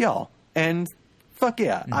podcast with y'all. And fuck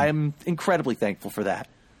yeah, I am incredibly thankful for that.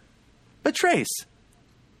 But Trace,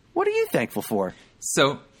 what are you thankful for?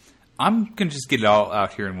 So, I'm going to just get it all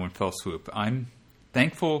out here in one fell swoop. I'm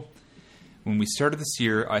thankful. When we started this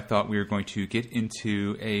year, I thought we were going to get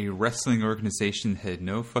into a wrestling organization that had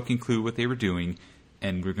no fucking clue what they were doing,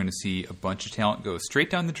 and we're going to see a bunch of talent go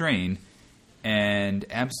straight down the drain and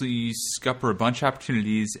absolutely scupper a bunch of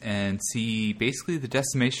opportunities and see basically the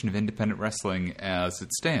decimation of independent wrestling as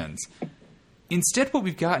it stands. Instead, what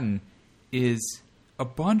we've gotten is a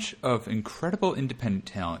bunch of incredible independent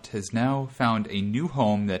talent has now found a new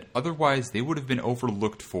home that otherwise they would have been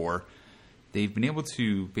overlooked for. They've been able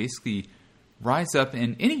to basically rise up,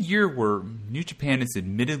 and in a year where New Japan has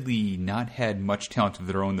admittedly not had much talent of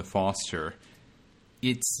their own to foster,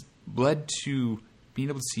 it's led to being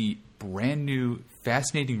able to see brand new,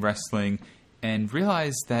 fascinating wrestling and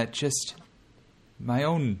realize that just my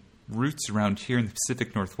own roots around here in the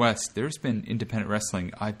Pacific Northwest, there's been independent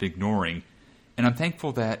wrestling I've been ignoring. And I'm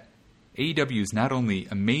thankful that AEW is not only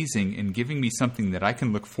amazing in giving me something that I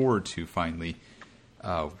can look forward to finally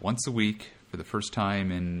once a week for the first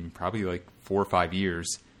time in probably 4 or 5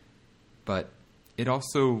 years, but it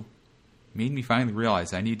also made me finally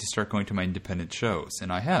realize I need to start going to my independent shows.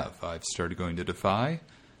 And I have. I've started going to Defy.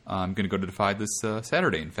 I'm going to go to Defy this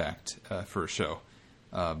Saturday, in fact, for a show.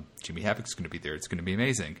 Jimmy Havoc's going to be there. It's going to be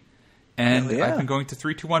amazing. And I've been going to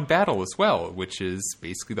 3-2-1 Battle as well, which is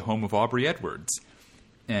basically the home of Aubrey Edwards.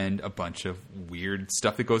 And a bunch of weird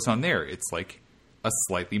stuff that goes on there. It's like a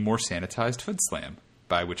slightly more sanitized Hood Slam,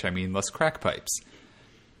 by which I mean less crack pipes.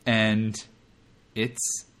 And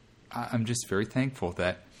I'm just very thankful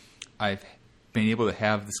that I've been able to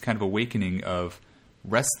have this kind of awakening of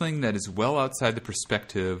wrestling that is well outside the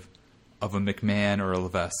perspective of a McMahon or a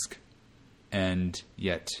Levesque. And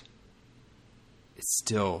yet it's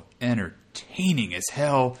still entertaining as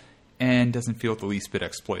hell and doesn't feel the least bit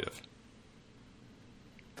exploitive.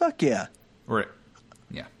 Fuck yeah.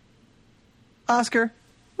 Yeah. Oscar,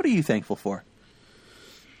 what are you thankful for?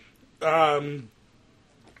 A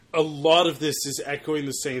lot of this is echoing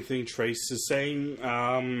the same thing Trace is saying.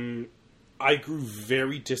 I grew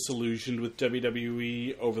very disillusioned with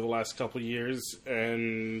WWE over the last couple of years,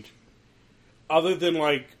 and other than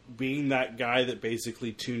being that guy that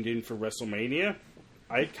basically tuned in for WrestleMania,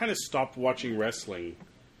 I kind of stopped watching wrestling.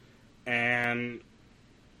 And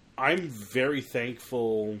I'm very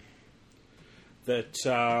thankful that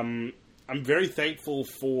I'm very thankful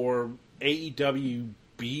for AEW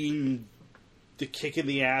being the kick in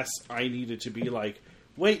the ass I needed to be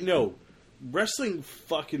wait, no, wrestling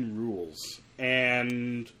fucking rules.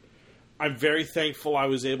 And I'm very thankful I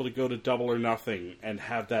was able to go to Double or Nothing and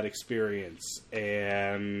have that experience.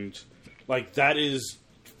 And that is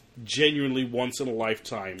genuinely once in a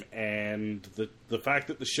lifetime. And the fact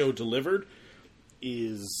that the show delivered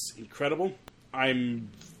is incredible. I'm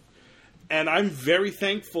very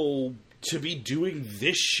thankful to be doing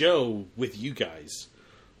this show with you guys.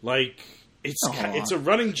 Like, it's a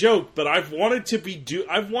running joke, but I've wanted to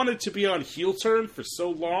be on heel turn for so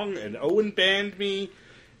long, and Owen banned me,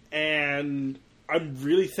 and I'm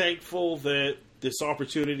really thankful that this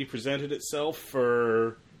opportunity presented itself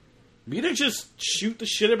for me to just shoot the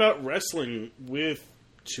shit about wrestling with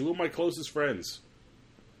two of my closest friends.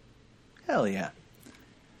 Hell yeah.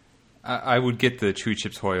 I would get the Chewy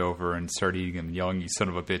Chips Hoy over and start eating them, yelling, "You son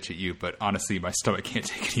of a bitch" at you, but honestly, my stomach can't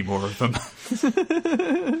take any more of them.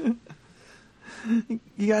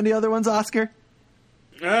 You got any other ones, Oscar?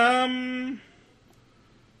 I'm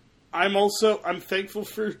thankful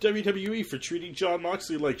for WWE for treating Jon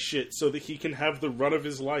Moxley like shit so that he can have the run of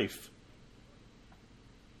his life.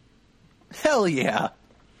 Hell yeah.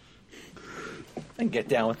 I can get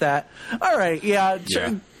down with that. All right, yeah.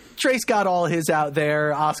 Trace got all his out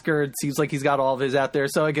there. Oscar, it seems like he's got all of his out there,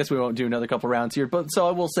 so I guess we won't do another couple rounds here. But so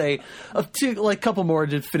I will say a couple more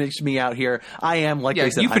to finish me out here. I am, like I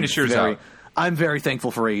said, you finish yours out. I'm very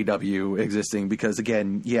thankful for AEW existing because,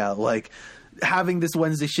 again, having this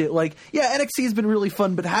Wednesday shit, NXT has been really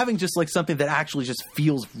fun, but having just something that actually just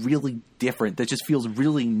feels really different, that just feels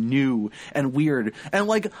really new and weird,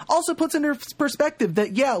 and also puts into perspective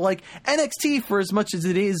that NXT, for as much as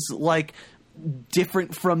it is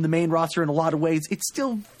different from the main roster in a lot of ways, it's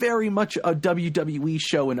still very much a WWE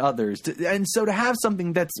show in others, and so to have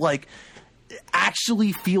something that's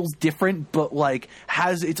actually feels different but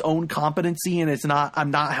has its own competency, and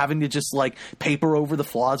I'm not having to just paper over the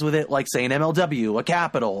flaws with it, say an MLW, a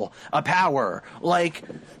Capital, a Power,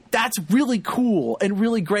 that's really cool and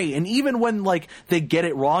really great. And even when they get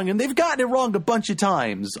it wrong, and they've gotten it wrong a bunch of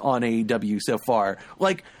times on AEW so far,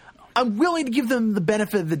 I'm willing to give them the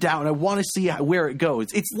benefit of the doubt, and I want to see where it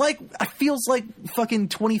goes. It feels like fucking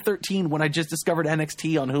 2013 when I just discovered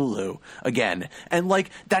NXT on Hulu again. And,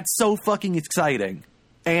 that's so fucking exciting.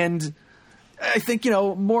 And I think,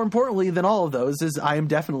 more importantly than all of those is I am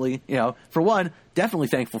definitely, for one, definitely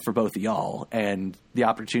thankful for both of y'all and the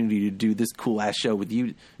opportunity to do this cool-ass show with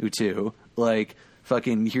you two.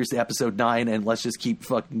 Fucking, here's the episode 9, and let's just keep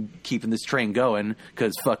fucking keeping this train going,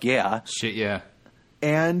 because fuck yeah. Shit, yeah.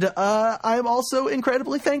 And I'm also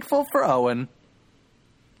incredibly thankful for Owen.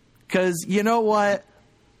 Because, you know what?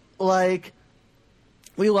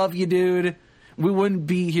 We love you, dude. We wouldn't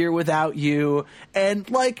be here without you. And,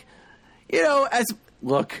 as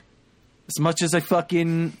much as I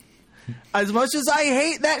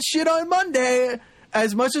hate that shit on Monday,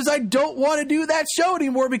 as much as I don't want to do that show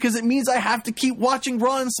anymore because it means I have to keep watching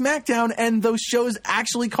Raw and SmackDown, and those shows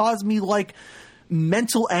actually cause me,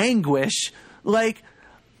 mental anguish,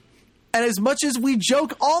 and as much as we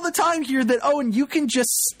joke all the time here that, Owen, you can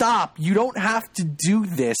just stop. You don't have to do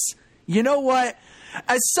this. You know what?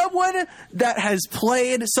 As someone that has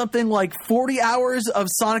played something like 40 hours of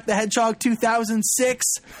Sonic the Hedgehog 2006,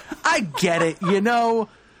 I get it,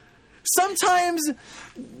 Sometimes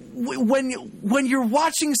when you're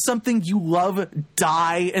watching something you love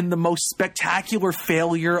die in the most spectacular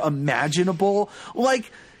failure imaginable,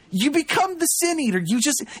 you become the Sin Eater. You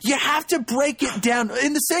have to break it down.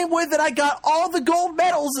 In the same way that I got all the gold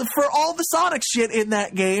medals for all the Sonic shit in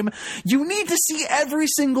that game, you need to see every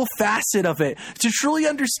single facet of it to truly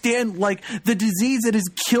understand, the disease that has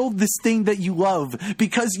killed this thing that you love,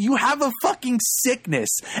 because you have a fucking sickness.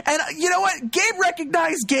 And you know what? Game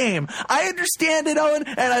recognized game. I understand it, Owen,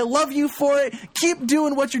 and I love you for it. Keep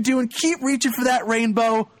doing what you're doing. Keep reaching for that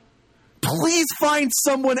rainbow. Please find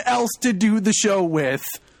someone else to do the show with.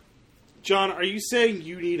 John, are you saying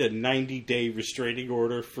you need a 90-day restraining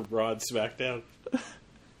order for Raw and SmackDown?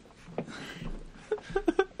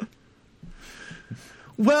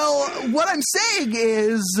 Well, what I'm saying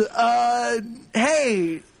is,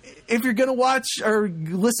 hey, if you're going to watch or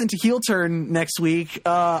listen to Heel Turn next week,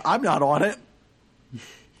 I'm not on it.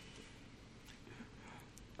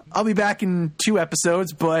 I'll be back in 2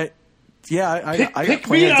 episodes, but yeah, I got pick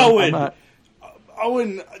plans. Me, Owen.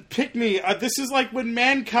 Owen, pick me. This is like when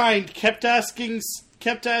Mankind kept asking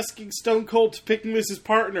Stone Cold to pick him as his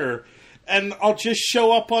partner, and I'll just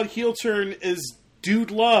show up on Heel Turn as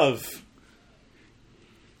Dude Love.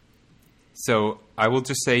 So I will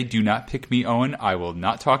just say, do not pick me, Owen. I will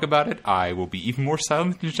not talk about it. I will be even more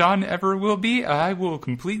silent than John ever will be. I will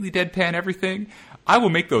completely deadpan everything. I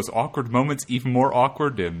will make those awkward moments even more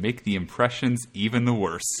awkward to make the impressions even the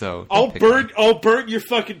worse. So I'll burn your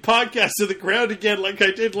fucking podcast to the ground again like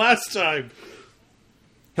I did last time.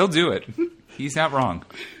 He'll do it. He's not wrong.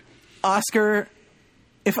 Oscar,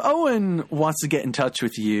 if Owen wants to get in touch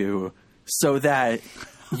with you so that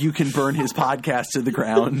you can burn his podcast to the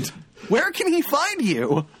ground, where can he find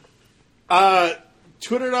you?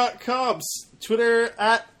 Twitter.com, Twitter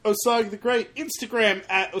at Osog the Great, Instagram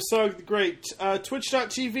at Osog the Great,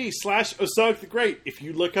 Twitch.tv/Osog the Great. If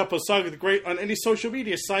you look up Osog the Great on any social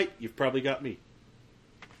media site, you've probably got me.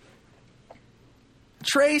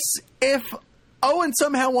 Trace, if Owen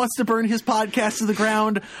somehow wants to burn his podcast to the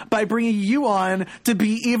ground by bringing you on to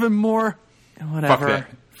be even more... Whatever.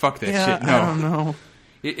 Fuck that yeah, shit. No. I don't know.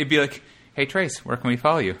 It'd be like, hey, Trace, where can we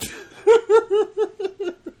follow you?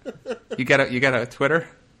 You got a Twitter?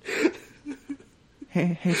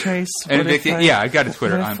 Hey, Trace. I got a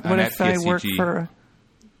Twitter. I'm what at if I PSCG. work for?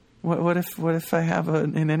 What if I have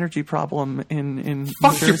an energy problem in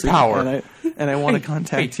Fuck New your Jersey power. and I want to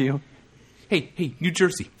contact you? Hey, New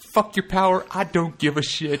Jersey, fuck your power. I don't give a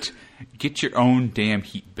shit. Get your own damn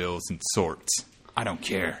heat bills and sorts. I don't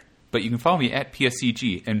care. But you can follow me at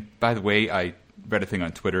PSCG. And by the way, I read a thing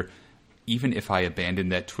on Twitter. Even if I abandon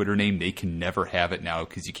that Twitter name, they can never have it now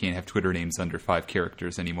because you can't have Twitter names under 5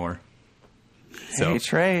 characters anymore. So, Hey,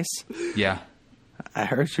 Trace. Yeah. I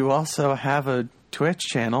heard you also have a Twitch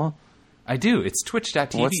channel. I do. It's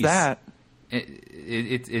twitch.tv. What's that?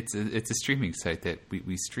 It's a streaming site that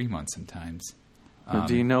we stream on sometimes.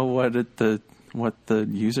 Do you know what the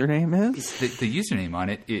username is? The username on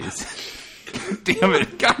it is...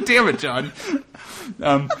 God damn it, John.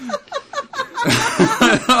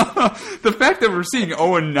 The fact that we're seeing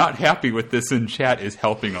Owen not happy with this in chat is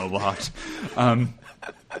helping a lot.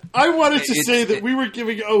 I wanted to say that we were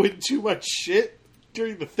giving Owen too much shit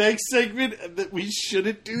during the thanks segment and that we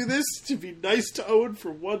shouldn't do this to be nice to Owen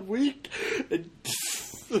for 1 week and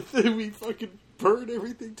then we fucking burn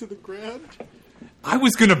everything to the ground. I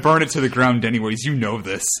was going to burn it to the ground anyways. You know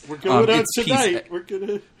this. We're going out it's tonight. peace. We're going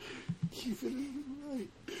to keep it right.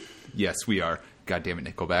 Yes, we are. God damn it,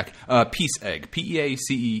 Nickelback. Peace Egg.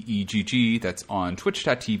 PeaceEegg. That's on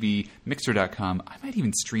Twitch.tv, Mixer.com. I might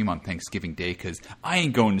even stream on Thanksgiving Day because I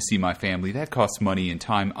ain't going to see my family. That costs money and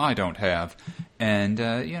time I don't have. And,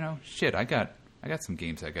 shit, I got some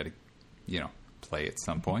games I got to, play at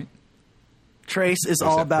some point. Trace is There's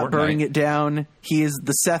all that about Fortnite. burning it down. He is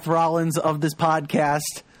the Seth Rollins of this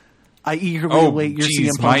podcast. I eagerly await your CM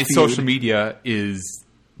Punk my feud. social media is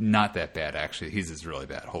not that bad, actually. His is really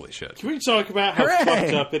bad. Holy shit. Can we talk about how Hooray!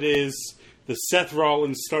 fucked up it is that Seth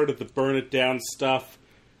Rollins started the burn it down stuff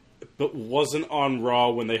but wasn't on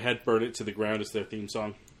Raw when they had Burn It to the Ground as their theme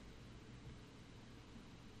song?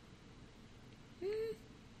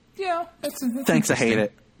 Yeah. Thanks, I hate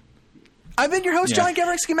it. I've been your host, Yeah. John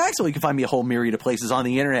Gavrinsky Maxwell. You can find me a whole myriad of places on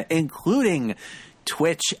the internet, including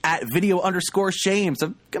Twitch at @video_shames. I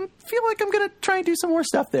feel like I'm going to try and do some more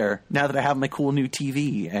stuff there now that I have my cool new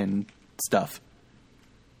TV and stuff.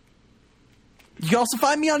 You can also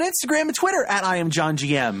find me on Instagram and Twitter at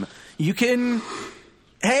IamJohnGM. You can...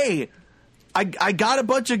 Hey, I got a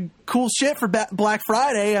bunch of cool shit for Black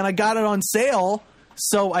Friday, and I got it on sale,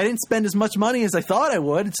 so I didn't spend as much money as I thought I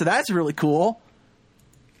would, so that's really cool.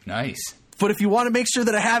 Nice. But if you want to make sure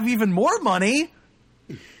that I have even more money,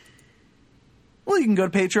 well, you can go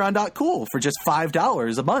to patreon.cool for just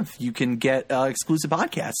 $5 a month. You can get exclusive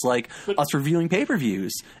podcasts like us reviewing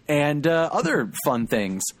pay-per-views and other fun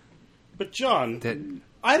things. But John, That-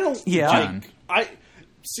 I don't Yeah. like... I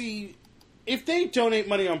see, if they donate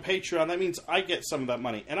money on Patreon, that means I get some of that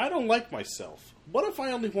money. And I don't like myself. What if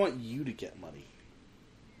I only want you to get money?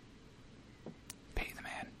 Pay the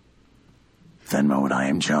man. Venmo and I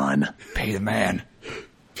am John. Pay the man.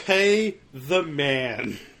 Pay the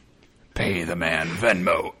man. Pay the man.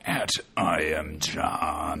 Venmo at I am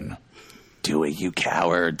John. Do it, you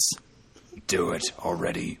cowards. Do it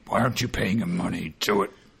already. Why aren't you paying him money? Do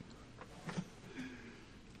it.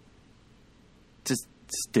 Just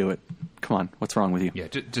do it. Come on, what's wrong with you? Yeah,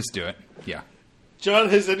 just do it. Yeah. John,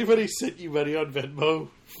 has anybody sent you money on Venmo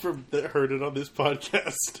from that heard it on this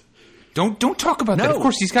podcast? Don't talk about that. No. Of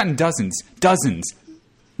course, he's gotten dozens.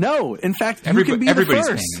 No, in fact, you Everybody- can be the everybody's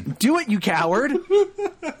first. paying. Do it, you coward. I'll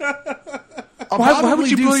Why would probably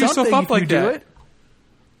you do blow yourself something up if like you do that? it.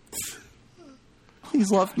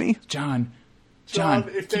 Please love me. John, John,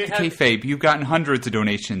 if they keep the had- kayfabe. You've gotten hundreds of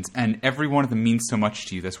donations, and every one of them means so much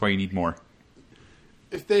to you. That's why you need more.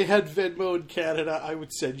 If they had Venmo in Canada, I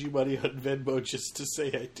would send you money on Venmo just to say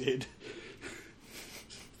I did.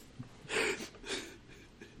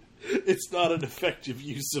 It's not an effective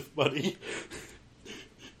use of money.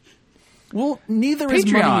 Well, neither is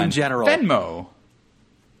money Patreon, in general. Venmo.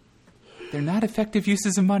 They're not effective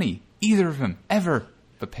uses of money. Either of them, ever.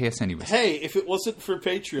 But pay us anyways. Hey, if it wasn't for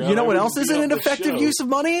Patreon, You know I what wouldn't else be isn't on an the effective show. use of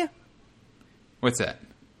money? What's that?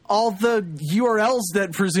 All the URLs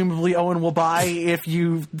that presumably Owen will buy if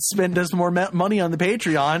you spend us more money on the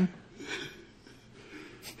Patreon.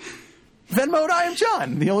 Venmo I am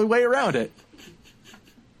John. The only way around it.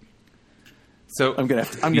 So I'm gonna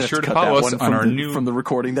have be sure to to cut follow that us one on our from new. from the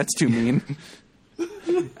recording. That's too mean.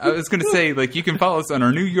 I was going to say, like, you can follow us on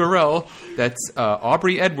our new URL. That's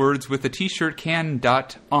Aubrey Edwards with a t-shirt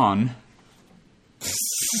can.on.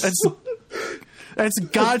 That's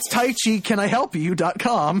God's Tai Chi. Can I help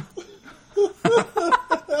you.com.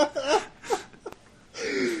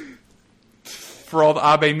 For all the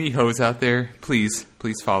Abe Mihos out there, please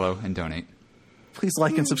follow and donate. Please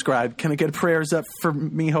like and subscribe. Can I get prayers up for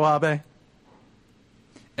Miho Abe?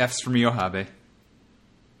 F's for Miho Abe.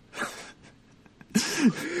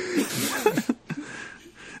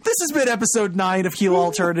 This has been episode 9 of Heel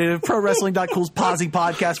Alternative, ProWrestling.cool's Posse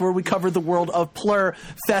podcast, where we cover the world of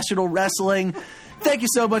professional wrestling. Thank you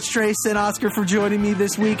so much, Trace and Oscar, for joining me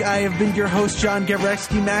this week. I have been your host, John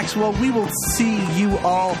Gavretsky Maxwell. We will see you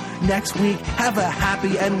all next week. Have a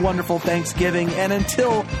happy and wonderful Thanksgiving. And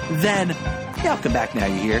until then, y'all come back now,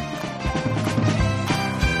 you hear?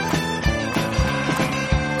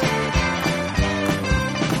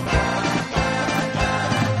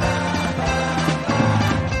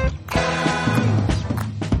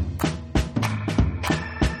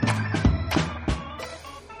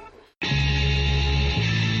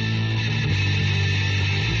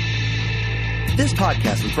 This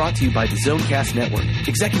podcast was brought to you by the Zonecast Network,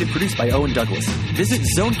 executive produced by Owen Douglas. Visit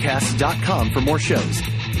zonecast.com for more shows.